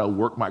don't know how to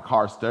work my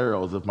car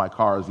stereo as if my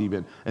car is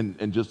even,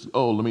 and just,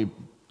 let me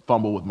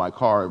fumble with my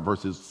car,"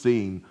 versus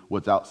seeing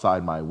what's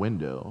outside my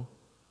window.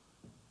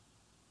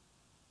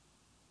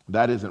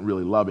 That isn't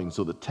really loving.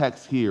 So the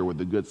text here with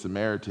the Good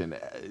Samaritan,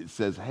 it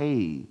says,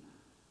 hey,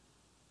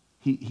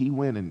 he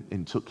went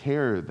and took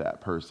care of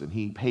that person.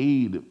 He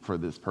paid for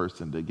this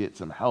person to get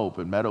some help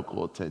and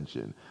medical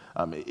attention.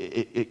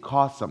 It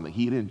cost something.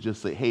 He didn't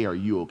just say, "Hey, are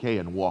you okay?"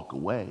 and walk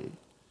away.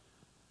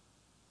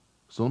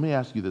 So let me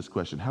ask you this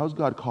question. How's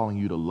God calling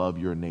you to love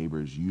your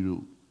neighbors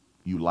you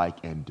like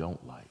and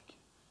don't like?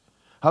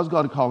 How's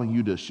God calling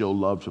you to show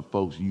love to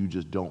folks you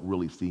just don't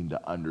really seem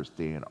to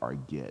understand or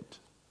get?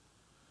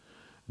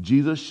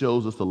 Jesus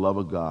shows us the love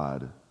of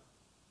God,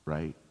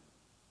 right?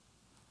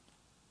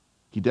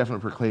 He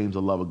definitely proclaims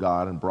the love of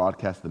God and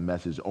broadcasts the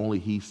message only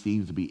he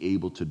seems to be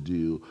able to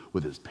do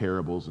with his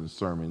parables and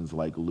sermons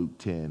like Luke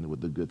 10 with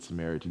the Good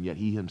Samaritan. Yet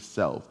he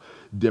himself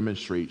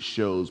demonstrates,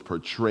 shows,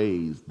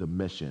 portrays the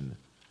mission.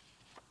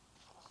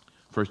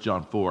 1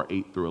 John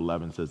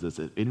 4:8-11 says this: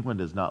 "If anyone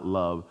does not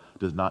love,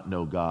 does not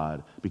know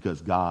God,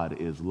 because God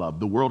is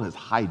love." The world has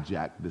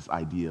hijacked this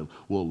idea of,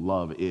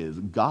 love is.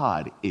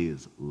 God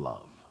is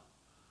love.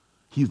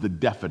 He's the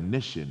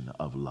definition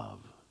of love.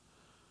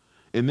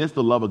 In this,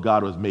 the love of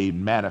God was made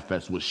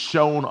manifest, was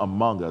shown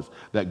among us,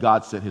 that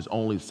God sent his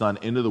only Son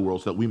into the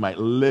world so that we might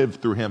live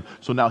through him.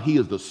 So now he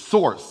is the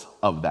source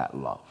of that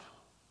love.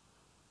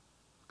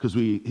 Because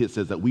it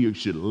says that we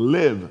should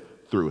live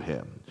through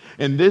him.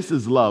 And this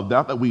is love,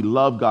 not that we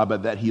love God,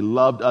 but that he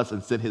loved us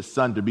and sent his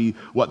Son to be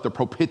the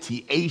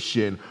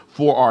propitiation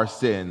for our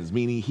sins,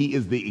 meaning he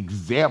is the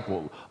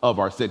example of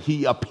our sin.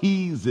 He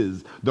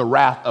appeases the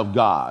wrath of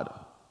God.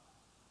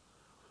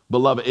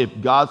 Beloved,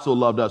 if God so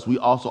loved us, we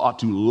also ought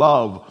to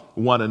love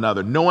one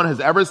another. No one has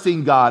ever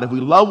seen God. If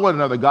we love one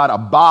another, God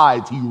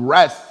abides, he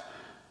rests,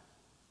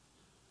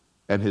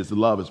 and his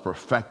love is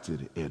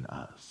perfected in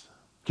us.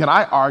 Can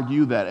I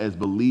argue that as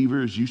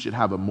believers, you should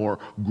have a more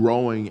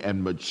growing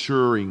and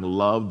maturing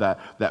love that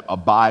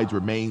abides,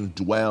 remains,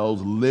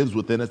 dwells, lives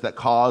within us, that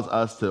causes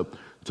us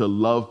to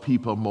love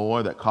people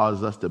more, that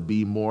causes us to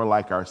be more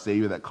like our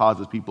Savior, that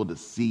causes people to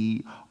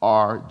see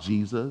our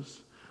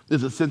Jesus?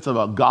 There's a sense of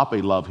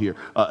agape love here.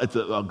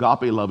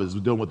 Agape love is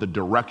dealing with the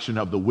direction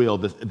of the will,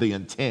 the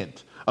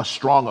intent, a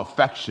strong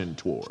affection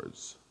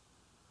towards.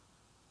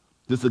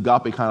 This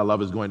agape kind of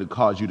love is going to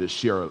cause you to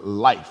share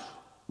life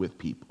with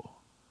people.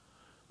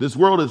 This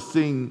world is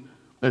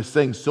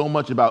saying so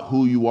much about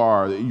who you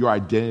are, your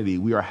identity.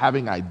 We are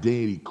having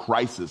identity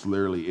crisis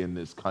literally in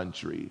this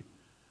country.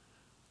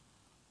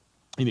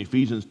 in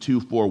Ephesians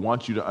 2:4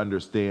 wants you to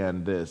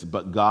understand this.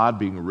 But God,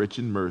 being rich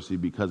in mercy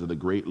because of the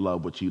great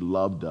love which he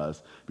loved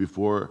us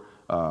before,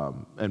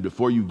 and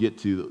before you get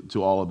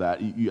to all of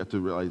that, you have to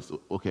realize,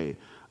 okay,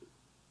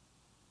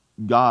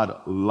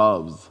 God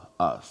loves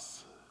us.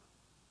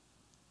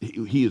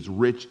 He is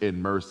rich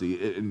in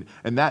mercy,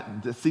 and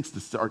that seeks to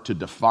start to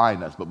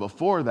define us. But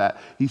before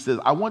that, he says,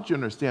 I want you to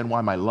understand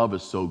why my love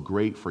is so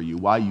great for you,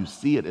 why you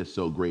see it as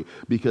so great.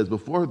 Because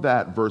before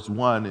that, verse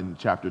 1 in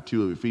chapter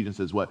 2 of Ephesians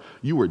says what?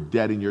 You were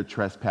dead in your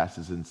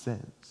trespasses and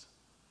sins.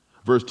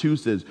 Verse 2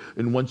 says,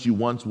 and once you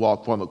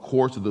walked on the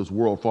course of this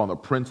world, on the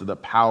prince of the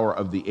power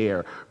of the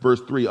air.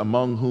 Verse 3,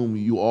 among whom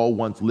you all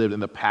once lived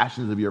in the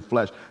passions of your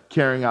flesh,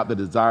 carrying out the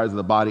desires of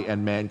the body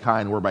and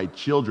mankind, were by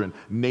children,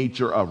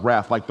 nature of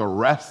wrath, like the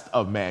rest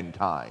of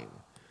mankind.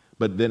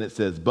 But then it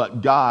says,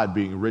 but God,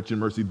 being rich in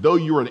mercy, though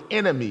you were an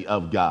enemy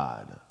of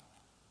God,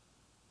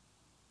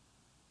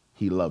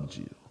 he loved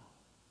you.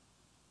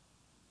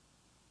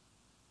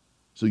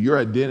 So your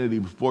identity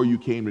before you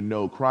came to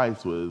know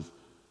Christ was,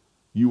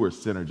 you were a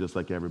sinner just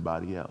like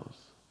everybody else.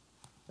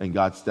 And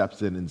God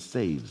steps in and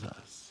saves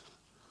us.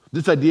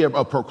 This idea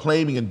of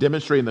proclaiming and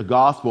demonstrating the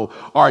gospel,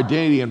 our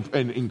identity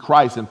in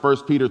Christ, in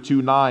 1 Peter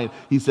 2:9,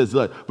 he says,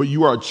 look, but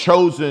you are a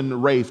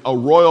chosen race, a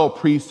royal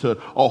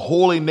priesthood, a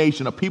holy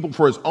nation, a people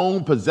for his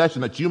own possession,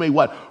 that you may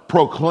what?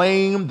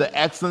 Proclaim the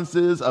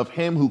excellences of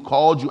him who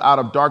called you out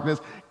of darkness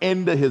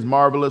into his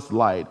marvelous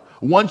light.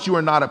 Once you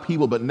are not a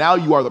people, but now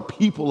you are the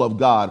people of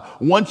God.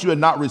 Once you had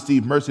not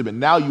received mercy, but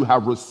now you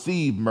have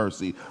received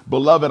mercy.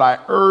 Beloved, I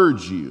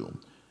urge you,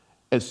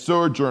 as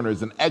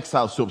sojourners and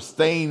exiles, to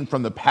abstain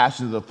from the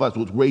passions of the flesh,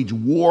 which wage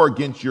war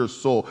against your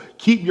soul.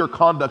 Keep your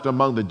conduct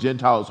among the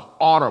Gentiles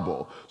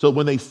honorable, so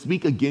when they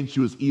speak against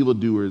you as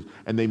evildoers,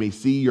 and they may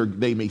see your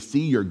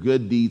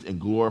good deeds and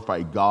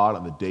glorify God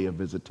on the day of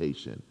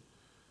visitation.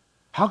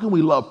 How can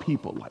we love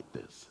people like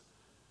this?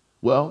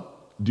 Well,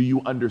 do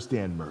you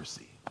understand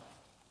mercy?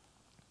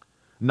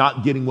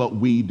 Not getting what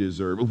we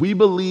deserve. If we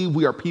believe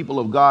we are people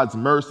of God's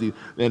mercy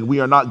and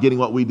we are not getting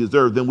what we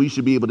deserve, then we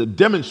should be able to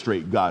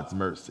demonstrate God's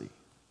mercy.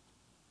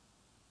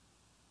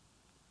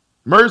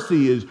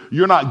 Mercy is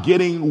you're not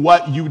getting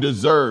what you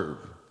deserve.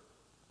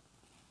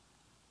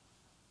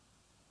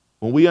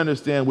 When we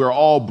understand we're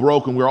all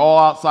broken, we're all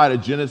outside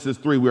of Genesis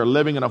 3, we are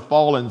living in a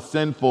fallen,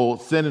 sinful,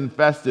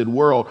 sin-infested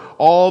world.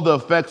 All the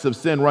effects of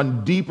sin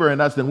run deeper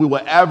in us than we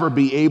will ever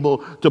be able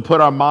to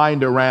put our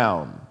mind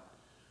around.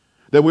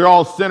 That we're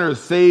all sinners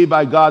saved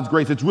by God's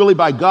grace. It's really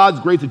by God's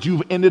grace that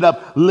you've ended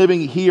up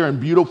living here in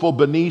beautiful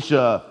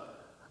Benicia,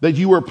 that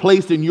you were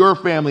placed in your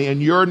family,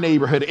 in your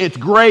neighborhood. It's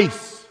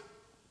grace.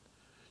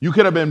 You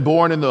could have been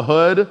born in the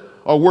hood,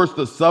 or worse,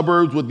 the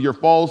suburbs, with your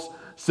false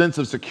sense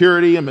of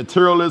security and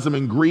materialism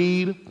and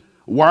greed.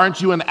 Why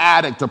aren't you an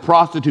addict, a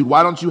prostitute?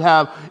 Why don't you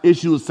have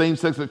issues with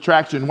same-sex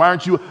attraction? Why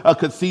aren't you a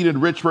conceited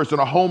rich person,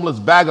 a homeless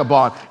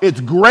vagabond? It's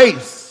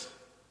grace.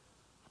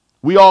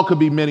 We all could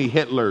be many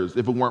Hitlers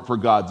if it weren't for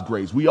God's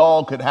grace. We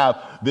all could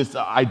have this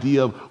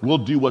idea of we'll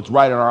do what's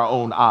right in our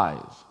own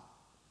eyes.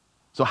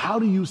 So how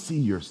do you see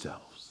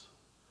yourselves?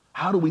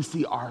 How do we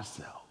see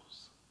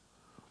ourselves?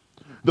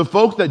 The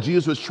folks that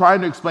Jesus was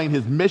trying to explain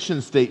his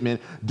mission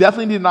statement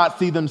definitely did not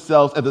see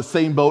themselves at the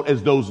same boat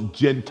as those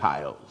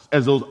Gentiles,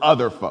 as those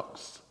other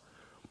folks.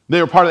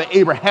 They were part of the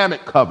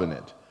Abrahamic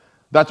covenant.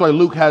 That's why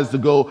Luke has to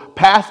go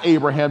past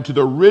Abraham to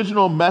the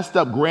original messed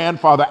up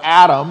grandfather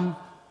Adam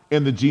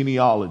in the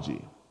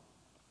genealogy.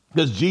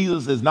 Because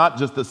Jesus is not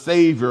just the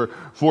Savior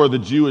for the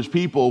Jewish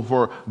people,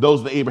 for those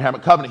of the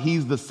Abrahamic covenant.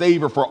 He's the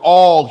Savior for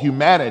all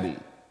humanity.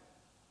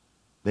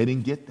 They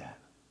didn't get that.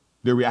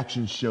 Their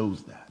reaction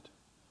shows that.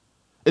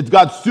 It's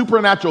God's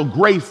supernatural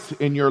grace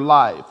in your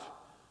life.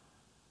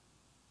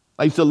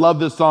 I used to love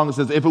this song. It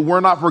says, if it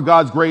were not for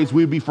God's grace,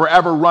 we'd be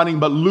forever running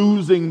but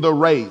losing the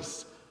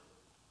race.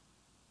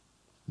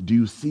 Do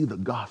you see the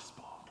gospel?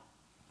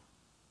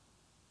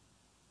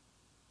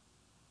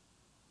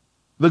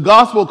 The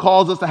gospel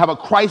calls us to have a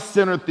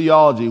Christ-centered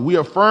theology. We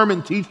affirm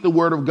and teach the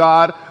word of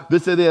God.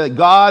 This idea that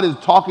God is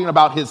talking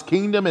about his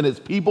kingdom and his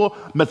people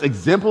must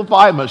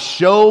exemplify, must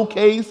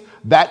showcase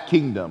that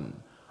kingdom.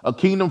 A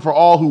kingdom for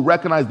all who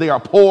recognize they are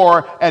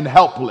poor and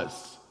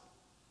helpless.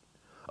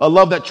 A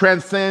love that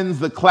transcends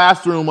the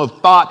classroom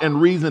of thought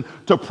and reason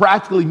to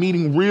practically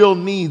meeting real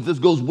needs. This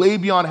goes way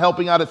beyond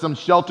helping out at some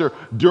shelter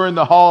during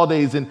the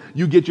holidays and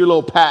you get your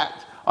little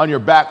pat on your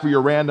back for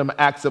your random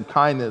acts of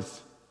kindness.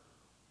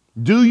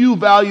 Do you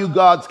value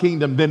God's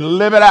kingdom? Then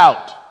live it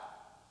out.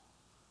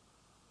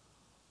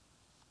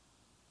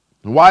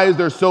 Why is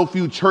there so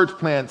few church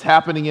plants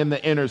happening in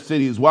the inner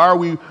cities? Why are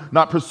we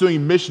not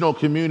pursuing missional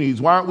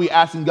communities? Why aren't we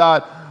asking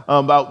God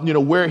about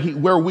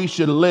where we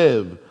should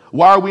live?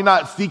 Why are we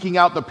not seeking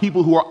out the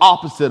people who are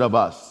opposite of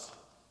us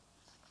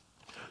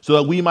so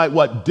that we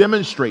might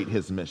demonstrate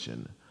his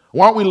mission?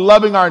 Why aren't we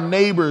loving our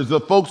neighbors, the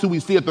folks who we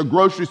see at the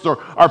grocery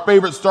store, our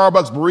favorite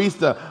Starbucks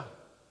barista?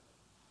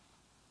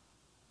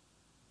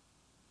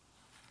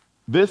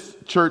 This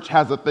church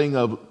has a thing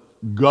of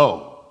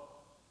go.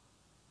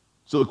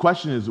 So the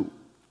question is,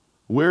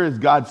 Where is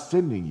God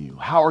sending you?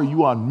 How are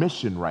you on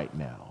mission right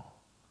now?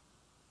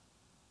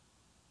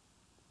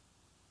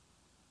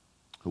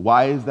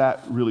 Why is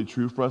that really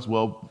true for us?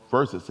 Well,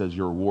 first it says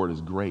your reward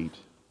is great.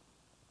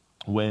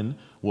 When?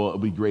 Well, it'll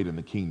be great in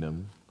the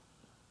kingdom,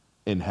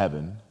 in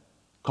heaven.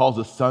 Calls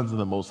us sons of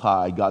the Most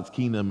High. God's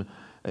kingdom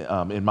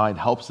in mind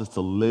helps us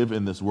to live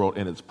in this world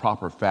in its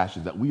proper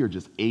fashion, that we are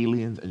just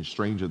aliens and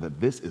strangers,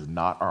 that this is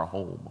not our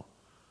home.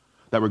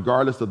 That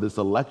regardless of this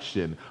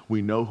election,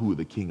 we know who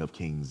the King of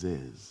Kings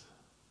is.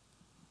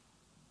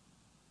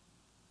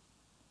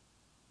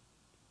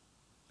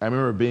 I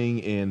remember being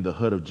in the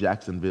hood of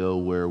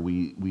Jacksonville where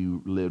we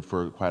lived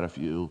for quite a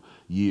few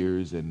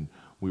years, and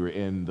we were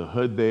in the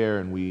hood there,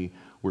 and we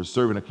were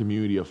serving a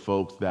community of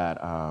folks that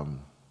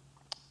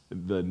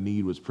the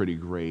need was pretty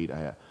great.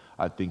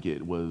 I think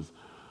it was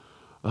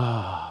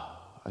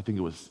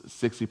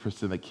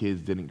 60% of the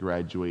kids didn't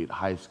graduate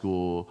high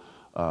school.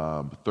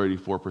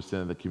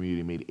 34% of the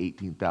community made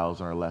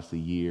 $18,000 or less a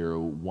year.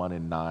 1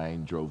 in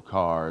 9 drove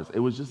cars. It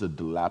was just a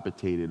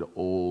dilapidated,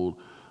 old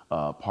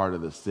part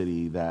of the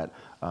city that,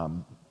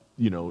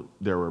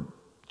 there were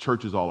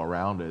churches all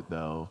around it,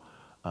 though.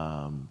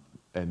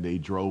 And they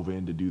drove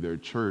in to do their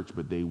church,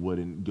 but they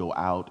wouldn't go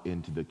out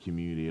into the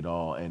community at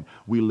all. And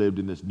we lived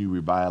in this new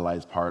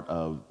revitalized part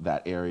of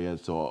that area.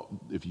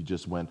 So if you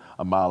just went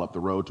a mile up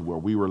the road to where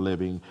we were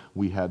living,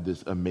 we had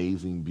this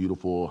amazing,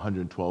 beautiful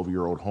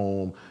 112-year-old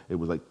home. It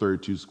was like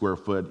 32 square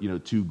foot,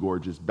 2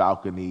 gorgeous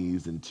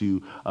balconies and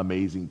 2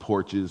 amazing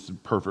porches,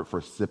 perfect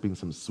for sipping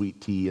some sweet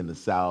tea in the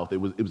South. It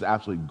was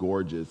absolutely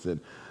gorgeous.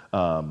 And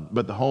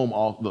but the home,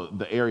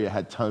 the area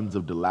had tons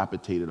of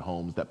dilapidated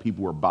homes that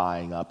people were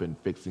buying up and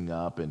fixing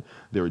up, and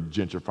they were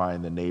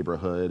gentrifying the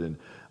neighborhood,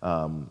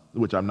 and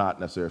which I'm not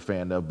necessarily a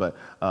fan of. But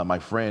my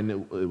friend,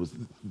 it was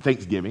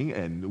Thanksgiving,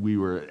 and we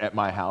were at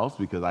my house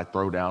because I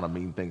throw down a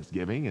mean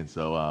Thanksgiving, and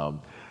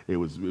so it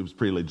was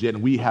pretty legit.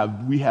 And we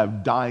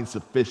have dined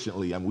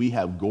sufficiently, and we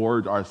have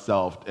gorged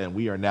ourselves, and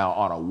we are now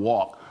on a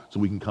walk so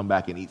we can come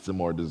back and eat some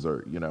more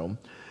dessert,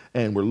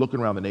 And we're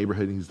looking around the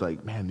neighborhood, and he's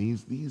like, "Man,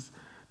 these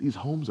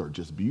homes are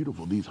just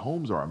beautiful. These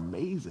homes are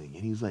amazing."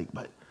 And he's like,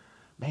 "But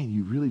man,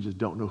 you really just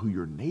don't know who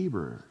your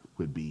neighbor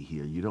would be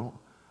here.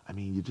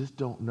 You just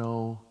don't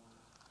know.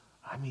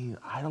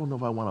 I don't know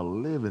if I want to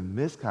live in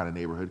this kind of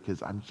neighborhood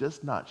because I'm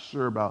just not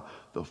sure about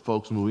the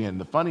folks moving in."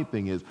 The funny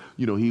thing is,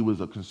 he was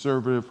a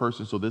conservative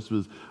person. So this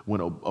was when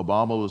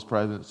Obama was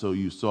president. So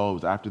it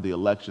was after the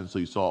election. So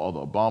you saw all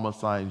the Obama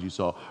signs, you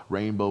saw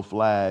rainbow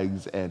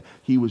flags, and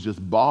he was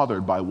just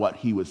bothered by what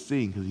he was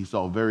seeing because he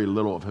saw very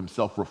little of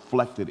himself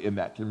reflected in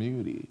that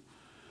community.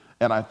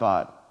 And I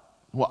thought,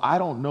 well, I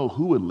don't know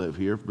who would live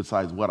here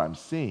besides what I'm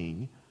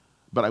seeing,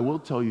 but I will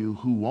tell you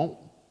who won't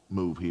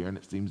move here, and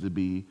it seems to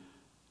be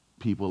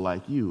people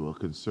like you. A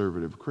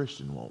conservative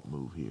Christian won't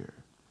move here.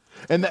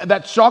 And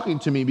that's shocking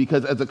to me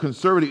because as a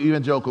conservative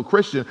evangelical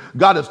Christian,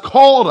 God has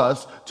called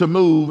us to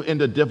move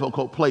into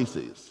difficult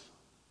places.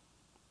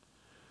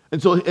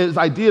 And so his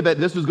idea that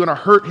this was going to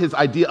hurt his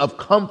idea of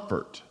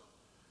comfort.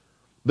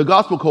 The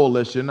Gospel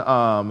Coalition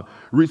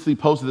recently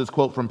posted this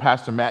quote from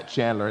Pastor Matt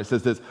Chandler. It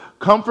says this: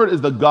 "Comfort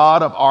is the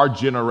God of our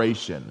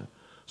generation.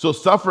 So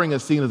suffering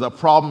is seen as a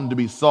problem to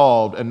be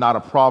solved and not a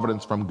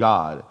providence from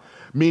God,"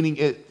 meaning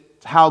it's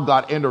how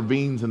God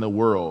intervenes in the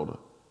world,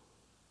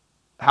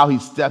 how he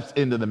steps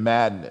into the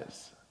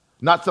madness.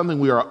 Not something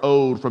we are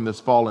owed from this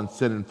fallen,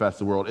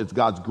 sin-infested world. It's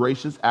God's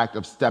gracious act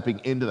of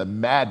stepping into the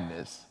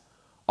madness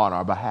on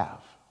our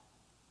behalf.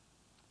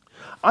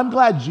 I'm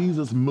glad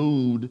Jesus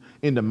moved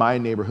into my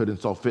neighborhood and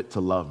saw fit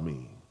to love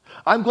me.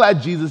 I'm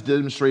glad Jesus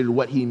demonstrated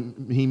what he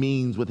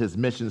means with his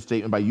mission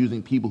statement by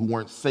using people who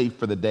weren't safe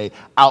for the day,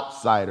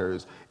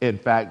 outsiders. In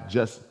fact,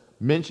 just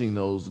mentioning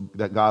those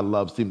that God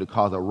loves seemed to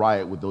cause a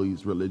riot with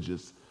these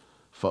religious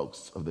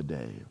folks of the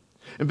day.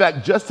 In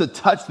fact, just to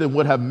touch them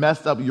would have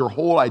messed up your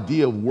whole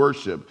idea of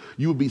worship.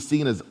 You would be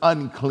seen as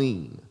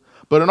unclean.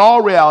 But in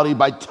all reality,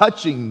 by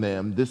touching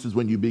them, this is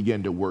when you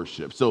begin to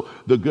worship. So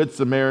the Good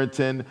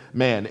Samaritan,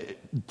 man,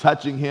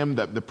 touching him,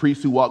 the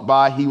priest who walked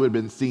by, he would have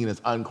been seen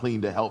as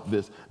unclean to help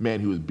this man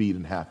who was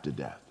beaten half to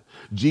death.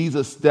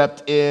 Jesus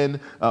stepped in,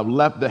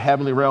 left the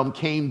heavenly realm,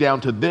 came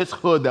down to this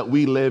hood that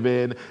we live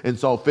in, and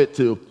saw fit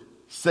to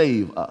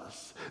save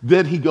us.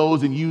 Then he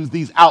goes and uses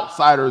these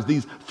outsiders,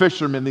 these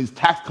fishermen, these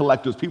tax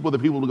collectors, people to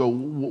go,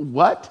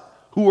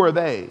 what? Who are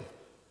they?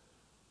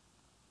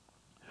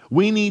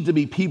 We need to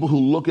be people who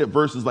look at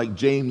verses like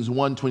James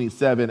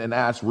 1:27 and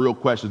ask real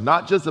questions,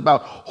 not just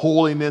about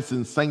holiness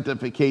and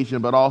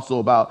sanctification, but also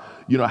about,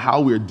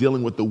 how we're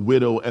dealing with the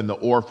widow and the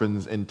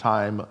orphans in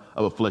time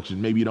of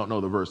affliction. Maybe you don't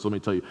know the verse, so let me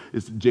tell you.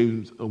 It's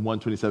James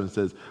 1:27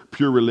 says,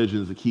 "Pure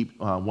religion is to keep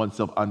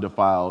oneself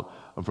undefiled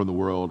from the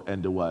world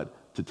and to what?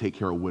 To take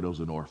care of widows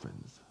and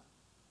orphans."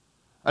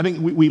 I think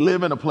we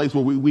live in a place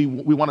where we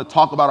want to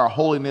talk about our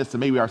holiness and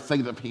maybe our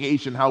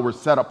sanctification, how we're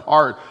set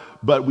apart,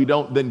 but we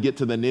don't then get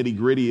to the nitty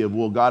gritty of,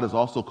 well, God has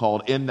also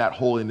called in that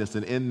holiness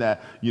and in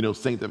that,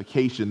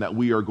 sanctification that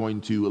we are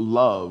going to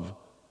love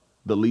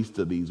the least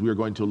of these. We are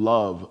going to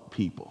love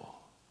people.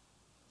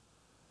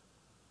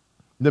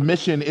 The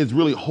mission is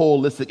really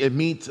holistic. It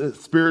meets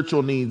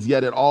spiritual needs,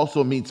 yet it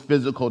also meets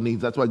physical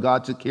needs. That's why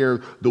God took care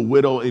of the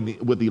widow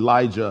with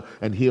Elijah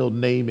and healed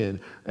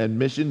Naaman. And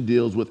mission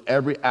deals with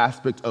every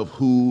aspect of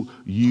who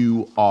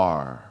you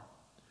are.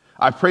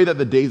 I pray that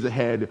the days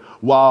ahead,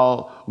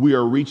 while we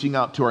are reaching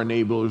out to our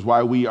neighbors,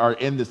 while we are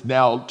in this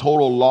now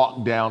total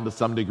lockdown to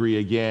some degree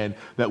again,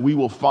 that we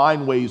will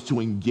find ways to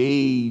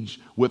engage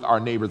with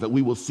our neighbors, that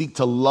we will seek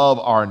to love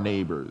our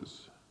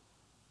neighbors.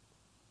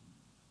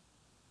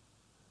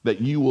 That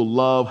you will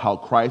love how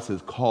Christ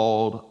has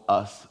called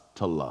us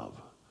to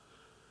love.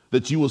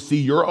 That you will see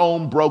your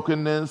own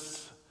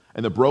brokenness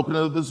and the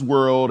brokenness of this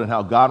world and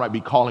how God might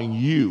be calling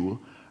you,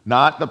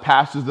 not the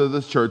pastors of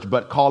this church,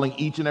 but calling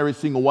each and every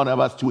single one of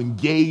us to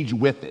engage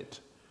with it.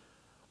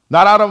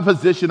 Not out of a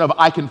position of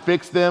I can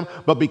fix them,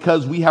 but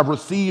because we have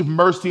received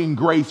mercy and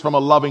grace from a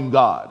loving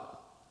God.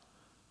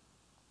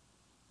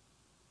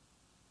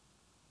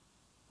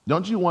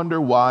 Don't you wonder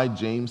why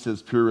James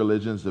says pure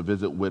religion is to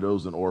visit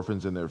widows and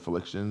orphans in their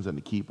afflictions and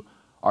to keep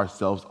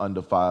ourselves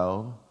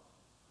undefiled?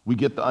 We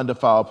get the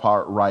undefiled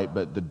part right,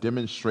 but the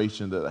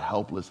demonstration of the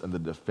helpless and the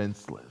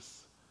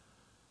defenseless,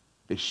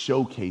 it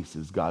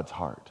showcases God's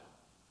heart.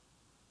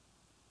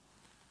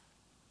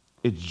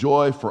 It's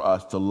joy for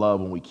us to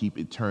love when we keep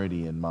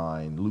eternity in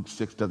mind. Luke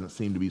 6 doesn't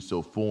seem to be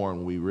so foreign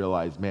when we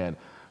realize, man,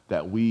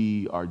 that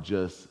we are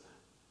just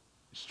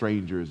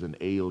strangers and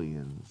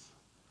aliens.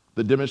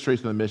 The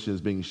demonstration of the mission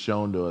is being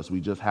shown to us. We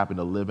just happen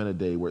to live in a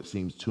day where it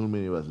seems too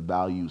many of us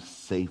value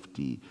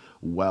safety,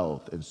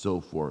 wealth, and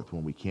so forth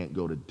when we can't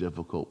go to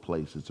difficult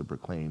places to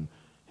proclaim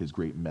his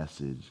great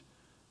message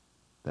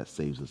that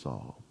saves us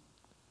all.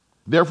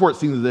 Therefore, it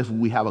seems as if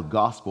we have a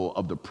gospel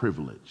of the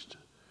privileged.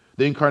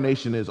 The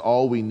incarnation is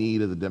all we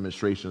need as a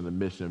demonstration of the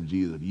mission of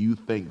Jesus. If you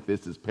think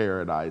this is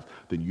paradise,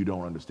 then you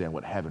don't understand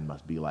what heaven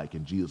must be like.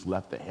 And Jesus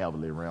left the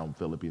heavenly realm,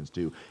 Philippians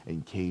 2,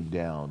 and came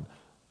down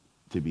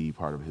to be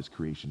part of his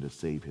creation, to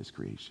save his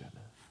creation.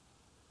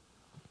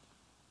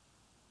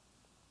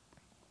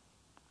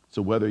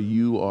 So whether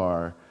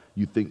you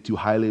think too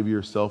highly of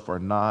yourself or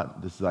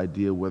not, this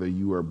idea whether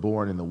you are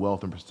born in the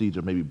wealth and prestige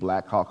of maybe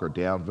Black Hawk or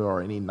Downville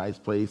or any nice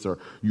place, or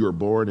you are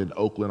born in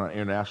Oakland on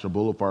International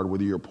Boulevard,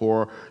 whether you're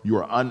poor, you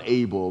are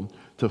unable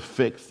to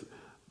fix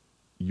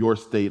your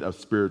state of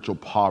spiritual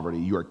poverty.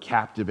 You are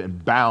captive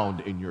and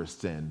bound in your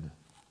sin,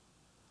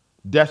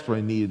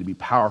 desperately needed to be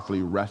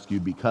powerfully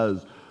rescued,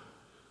 because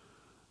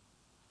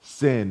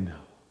sin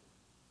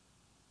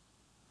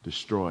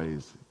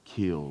destroys,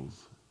 kills,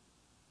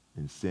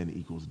 and sin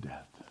equals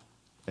death.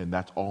 And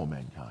that's all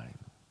mankind.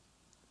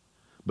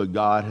 But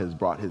God has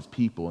brought his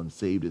people and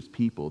saved his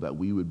people that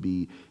we would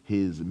be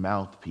his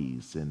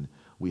mouthpiece. And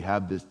we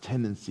have this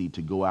tendency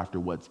to go after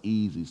what's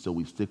easy, so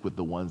we stick with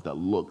the ones that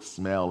look,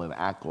 smell, and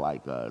act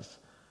like us.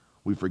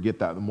 We forget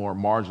that the more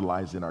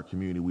marginalized in our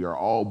community, we are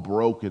all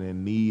broken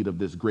in need of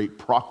this great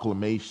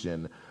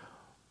proclamation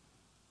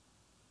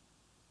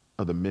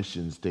of the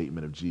mission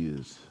statement of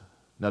Jesus.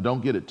 Now,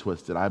 don't get it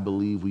twisted. I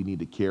believe we need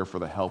to care for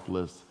the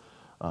helpless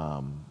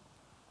and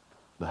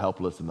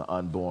the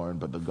unborn,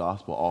 but the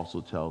gospel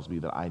also tells me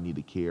that I need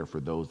to care for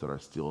those that are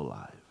still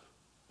alive.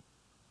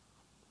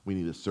 We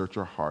need to search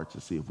our hearts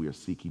to see if we are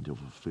seeking to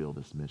fulfill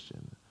this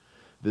mission.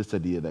 This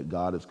idea that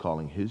God is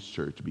calling his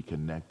church to be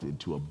connected,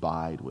 to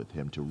abide with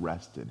him, to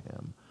rest in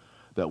him.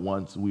 That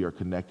once we are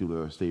connected with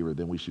our Savior,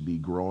 then we should be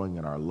growing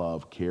in our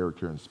love,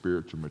 character, and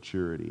spiritual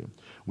maturity.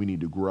 We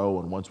need to grow,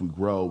 and once we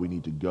grow, we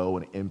need to go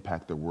and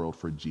impact the world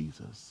for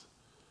Jesus.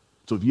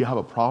 So if you have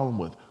a problem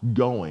with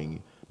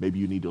going, maybe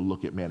you need to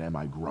look at, man, am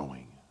I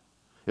growing?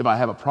 If I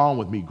have a problem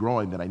with me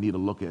growing, then I need to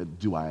look at,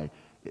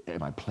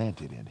 am I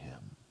planted in him?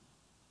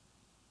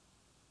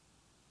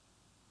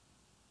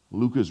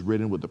 Luke is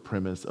written with the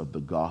premise of the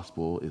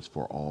gospel is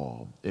for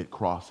all. It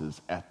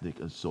crosses ethnic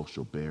and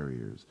social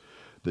barriers.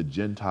 The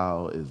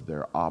Gentile is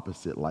their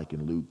opposite, like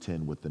in Luke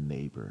 10 with the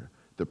neighbor.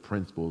 The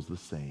principle is the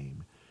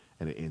same,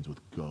 and it ends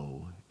with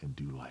go and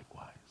do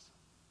likewise.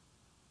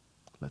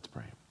 Let's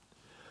pray.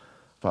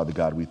 Father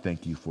God, we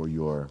thank you for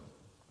your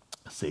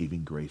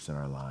saving grace in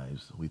our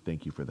lives. We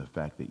thank you for the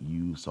fact that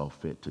you saw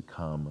fit to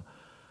come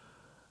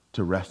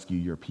to rescue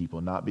your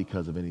people, not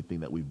because of anything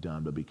that we've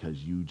done, but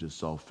because you just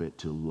saw fit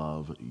to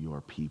love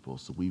your people.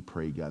 So we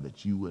pray, God,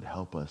 that you would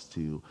help us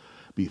to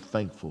be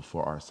thankful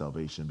for our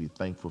salvation, be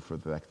thankful for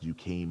the fact that you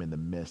came in the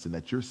midst, and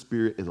that your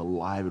spirit is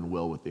alive and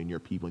well within your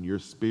people, and your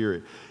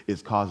spirit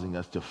is causing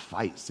us to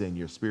fight sin.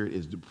 Your spirit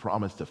is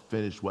promised to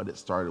finish what it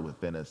started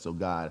within us. So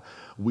God,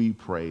 we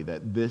pray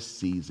that this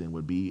season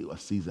would be a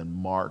season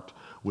marked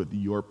with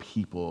your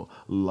people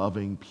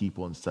loving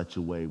people in such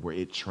a way where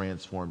it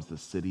transforms the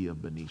city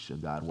of Benicia,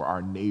 God, where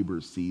our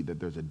neighbors see that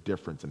there's a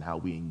difference in how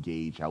we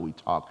engage, how we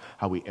talk,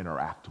 how we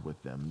interact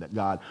with them. That,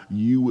 God,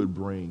 you would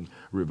bring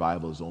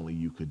revival as only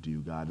you could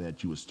do, God,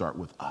 that you would start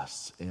with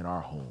us in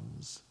our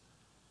homes,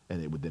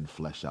 and it would then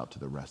flesh out to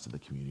the rest of the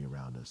community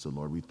around us. So,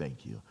 Lord, we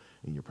thank you.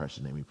 In your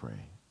precious name we pray.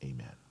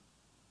 Amen.